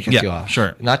 Sorry, let me cut you off.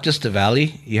 Sure. Not just the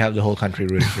Valley, you have the whole country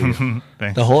rooting for you.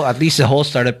 Thanks. At least the whole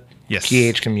startup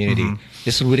PH community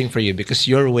is rooting for you, because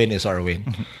your win is our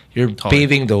win. You're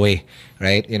paving the way,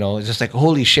 right? It's just like,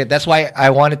 holy shit. That's why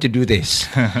I wanted to do this,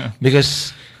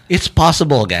 because it's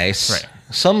possible, guys. Right.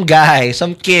 Some guy,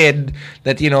 some kid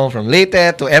that, from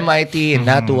Leyte to MIT and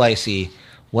now to YC,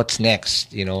 what's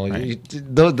next?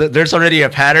 There's already a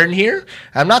pattern here.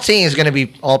 I'm not saying it's going to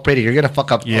be all pretty. You're going to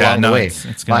fuck up along the way.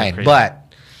 It's fine. Crazy. But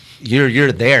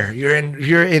you're there.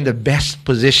 You're in the best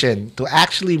position to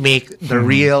actually make the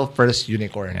real first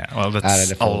unicorn. Yeah, well, out of that's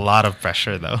the a phone. lot of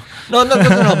pressure, though. No.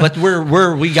 But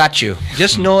we got you.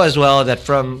 Just know as well that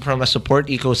from a support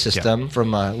ecosystem,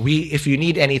 if you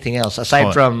need anything else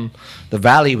aside from the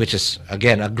Valley, which is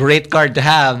again a great card to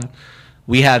have,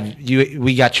 we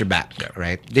got your back,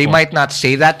 right? They might not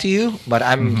say that to you, but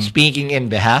I'm speaking in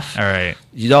behalf. All right.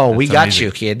 We got amazing.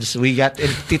 you, kids. We got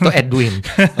Tito Edwin.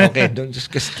 Okay, don't just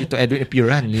because Tito Edwin, if you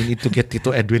run, you need to get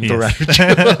Tito Edwin to run with you.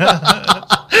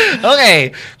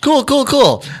 Okay, cool.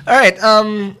 All right,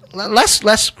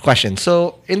 last question.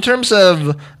 So in terms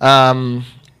of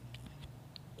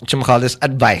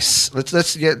advice,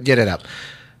 let's get it up.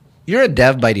 You're a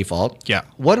dev by default. Yeah.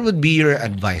 What would be your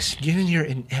advice, given you're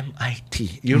in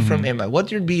MIT? You're from MIT.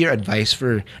 What would be your advice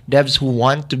for devs who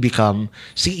want to become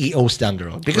CEOs down the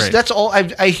road? Because that's all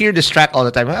I hear this track all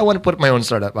the time. I want to put my own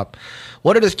startup up.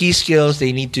 What are the key skills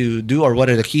they need to do, or what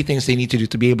are the key things they need to do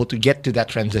to be able to get to that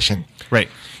transition? Right.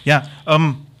 Yeah.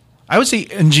 I would say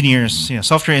engineers,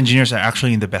 software engineers are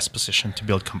actually in the best position to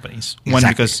build companies. One,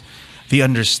 Exactly. because they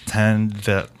understand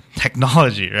the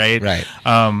technology, right? Right.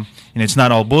 It's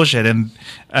not all bullshit. And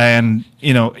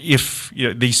if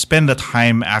they spend the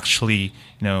time actually,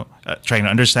 trying to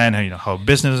understand how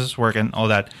businesses work and all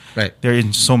that, right, they're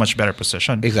in so much better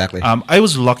position. Exactly. I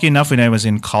was lucky enough when I was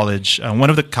in college. One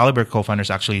of the Calibre co-founders,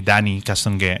 actually, Danny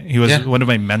Castongue, he was one of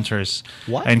my mentors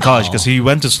in college because he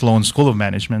went to Sloan School of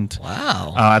Management.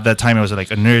 Wow. At that time, I was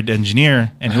like a nerd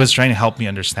engineer, and he was trying to help me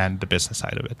understand the business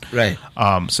side of it. Right.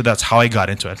 So that's how I got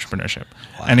into entrepreneurship.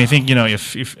 Wow. And I think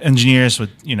if engineers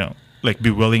would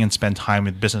be willing and spend time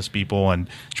with business people and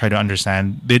try to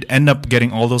understand, they'd end up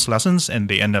getting all those lessons, and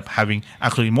they end up having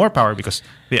actually more power because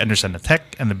they understand the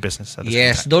tech and the business at the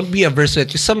same time. Don't be averse to it.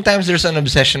 Because sometimes there's an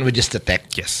obsession with just the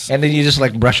tech. Yes. And then you just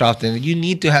brush off them. You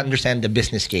need to understand the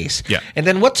business case. Yeah. And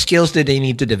then what skills do they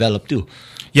need to develop too?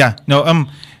 Yeah. No.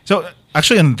 So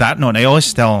actually, on that note, I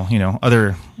always tell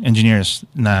other engineers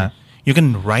that you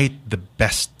can write the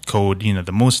best code,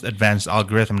 the most advanced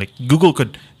algorithm. Like Google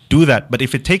could do that, but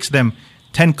if it takes them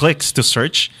 10 clicks to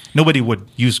search, nobody would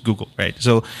use Google, right?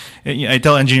 So I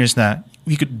tell engineers that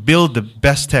we could build the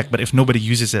best tech, but if nobody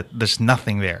uses it, there's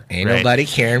nothing there. Ain't right? nobody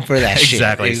caring for that shit.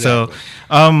 Exactly. So,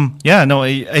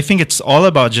 I think it's all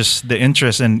about just the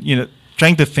interest and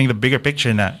trying to think the bigger picture,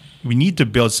 and that we need to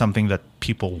build something that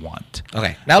people want.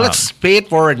 Okay, now let's pay it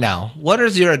forward now. What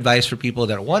is your advice for people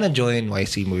that want to join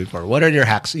YC moving forward? What are your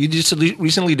hacks? You just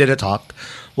recently did a talk.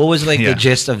 What was the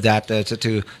gist of that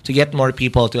to get more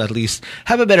people to at least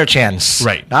have a better chance?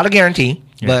 Right. Not a guarantee,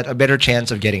 but a better chance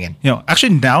of getting in.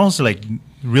 Actually now is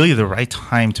really the right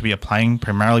time to be applying,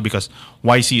 primarily because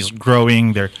YC is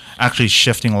growing. They're actually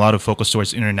shifting a lot of focus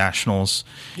towards internationals.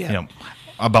 Yeah.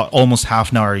 About almost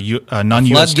half now are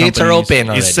non-US floodgates are open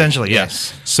already. Essentially,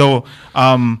 yes. So,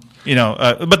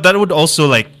 but that would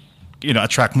also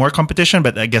attract more competition.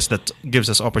 But I guess that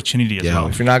gives us opportunity as well.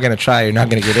 If you're not going to try, you're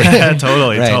not going to get in.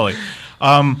 Totally, Right. totally.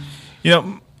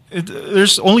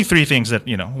 There's only three things that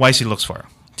YC looks for: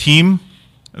 team,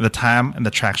 the time, and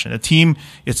the traction. The team,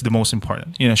 it's the most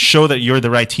important. Show that you're the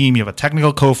right team. You have a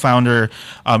technical co-founder.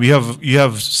 You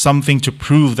have something to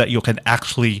prove that you can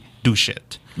actually do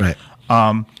shit. Right.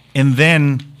 And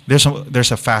then there's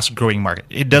a fast growing market.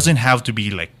 It doesn't have to be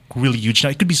really huge. Now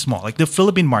it could be small. The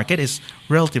Philippine market is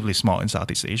relatively small in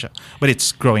Southeast Asia, but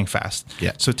it's growing fast.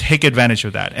 Yeah. So take advantage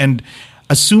of that and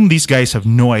assume these guys have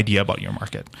no idea about your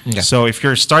market. Okay. So if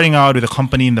you're starting out with a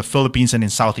company in the Philippines and in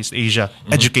Southeast Asia,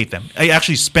 educate them. I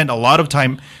actually spent a lot of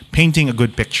time painting a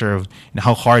good picture of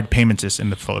how hard payments is in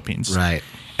the Philippines. Right.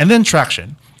 And then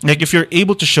traction. If you're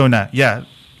able to show that,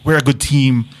 we're a good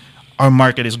team, our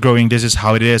market is growing, this is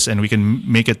how it is, and we can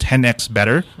make it 10x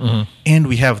better. And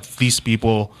we have these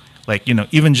people,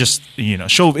 even just,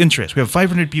 show of interest. We have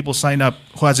 500 people sign up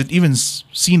who hasn't even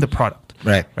seen the product.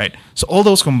 Right. Right. So all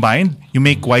those combined, you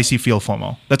make YC feel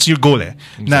FOMO. That's your goal.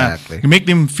 Exactly. You make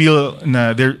them feel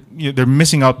they're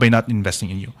missing out by not investing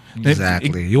in you.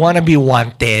 Exactly. You want to be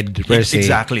wanted, per se.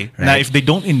 Exactly. Right? Now, if they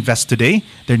don't invest today,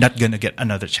 they're not going to get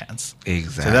another chance.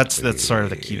 Exactly. So that's sort of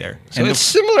the key there. So it's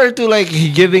similar to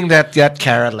giving that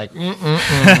carrot, right? You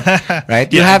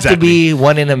Yeah, have to exactly. be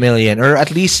 1 in a million, or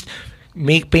at least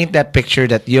paint that picture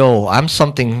that I'm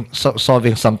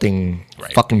solving something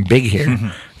fucking big here.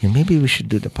 Maybe we should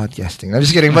do the podcasting. I'm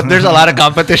just kidding, but there's a lot of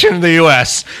competition in the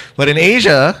US. But in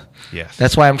Asia, Yes.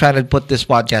 that's why I'm trying to put this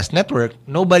podcast network.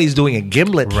 Nobody's doing a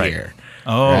gimlet Right. here.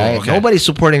 Oh, right? okay. Nobody's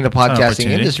supporting the an podcasting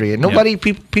opportunity. industry,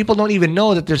 and people don't even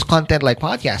know that there's content like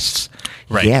podcasts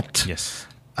Right. yet. Yes.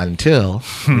 until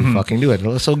we fucking do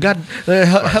it. So God,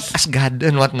 help us, God,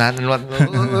 and whatnot, and what.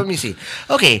 Let me see.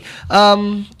 Okay,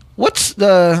 what's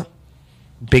the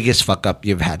biggest fuck up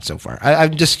you've had so far?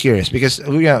 I'm just curious because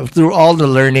through all the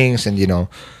learnings and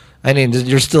I mean,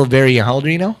 you're still very young. How old are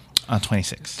you now?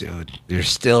 26. Dude, you're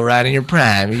still right in your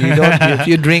prime. If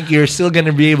you drink, you're still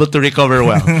gonna be able to recover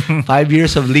well. 5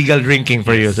 years of legal drinking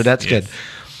for you, so that's good.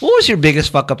 What was your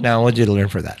biggest fuck up now? What did you learn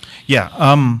for that? Yeah,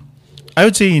 I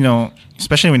would say,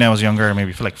 especially when I was younger,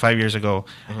 maybe for like 5 years ago,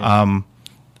 I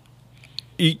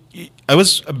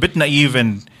was a bit naive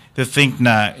and to think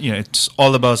that it's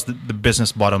all about the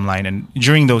business bottom line. And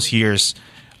during those years,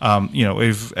 I've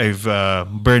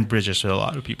burned bridges with a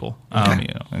lot of people,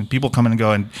 and people come and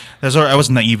go, and I was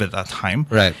naive at that time.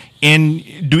 Right.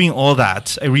 In doing all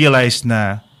that, I realized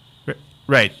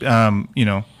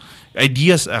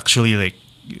ideas actually like.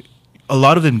 A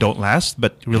lot of them don't last,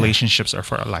 but relationships are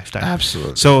for a lifetime.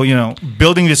 Absolutely. So,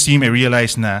 building this team, I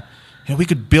realized we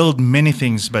could build many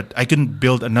things, but I couldn't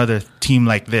build another team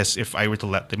like this if I were to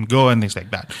let them go and things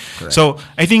like that. Correct. So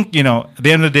I think, at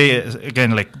the end of the day,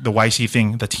 again, like the YC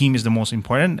thing, the team is the most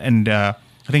important. And I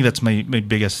think that's my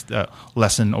biggest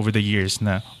lesson over the years.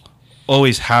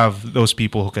 Always have those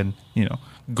people who can,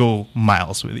 go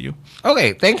miles with you.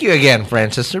 Okay, thank you again,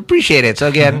 Francis. Appreciate it. So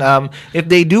again, if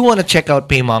they do want to check out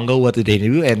PayMongo, what do they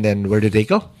do, and then where do they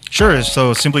go? Sure.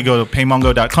 So simply go to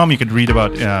paymongo.com. You could read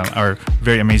about our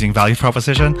very amazing value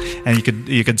proposition, and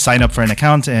you could sign up for an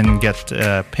account and get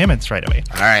payments right away.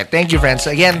 All right. Thank you, friends.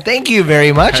 Again, thank you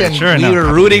very much. Right, and sure, we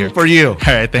are rooting for you.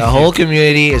 All right. Thank you. The whole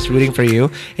community is rooting for you.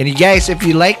 And you guys, if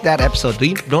you like that episode,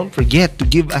 don't forget to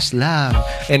give us love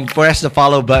and press the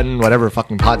follow button, whatever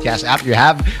fucking podcast app you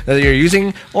have that you're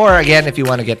using. Or again, if you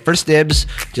want to get first dibs,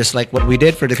 just like what we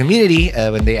did for the community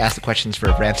when they asked the questions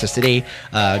for Francis today,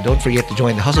 don't forget to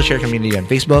join the Hustle Share community on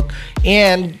Facebook,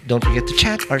 and don't forget to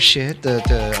chat our shit,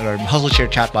 our Hustle Share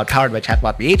chatbot powered by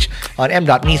ChatbotPH on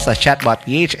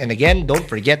m.me/chatbotph. And again, don't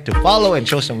forget to follow and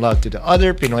show some love to the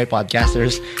other Pinoy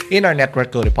podcasters in our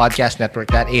network. Go to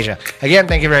podcastnetwork.asia. Again,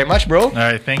 thank you very much, bro. All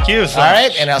right, thank you. All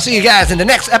right, and I'll see you guys in the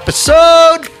next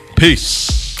episode.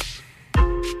 Peace.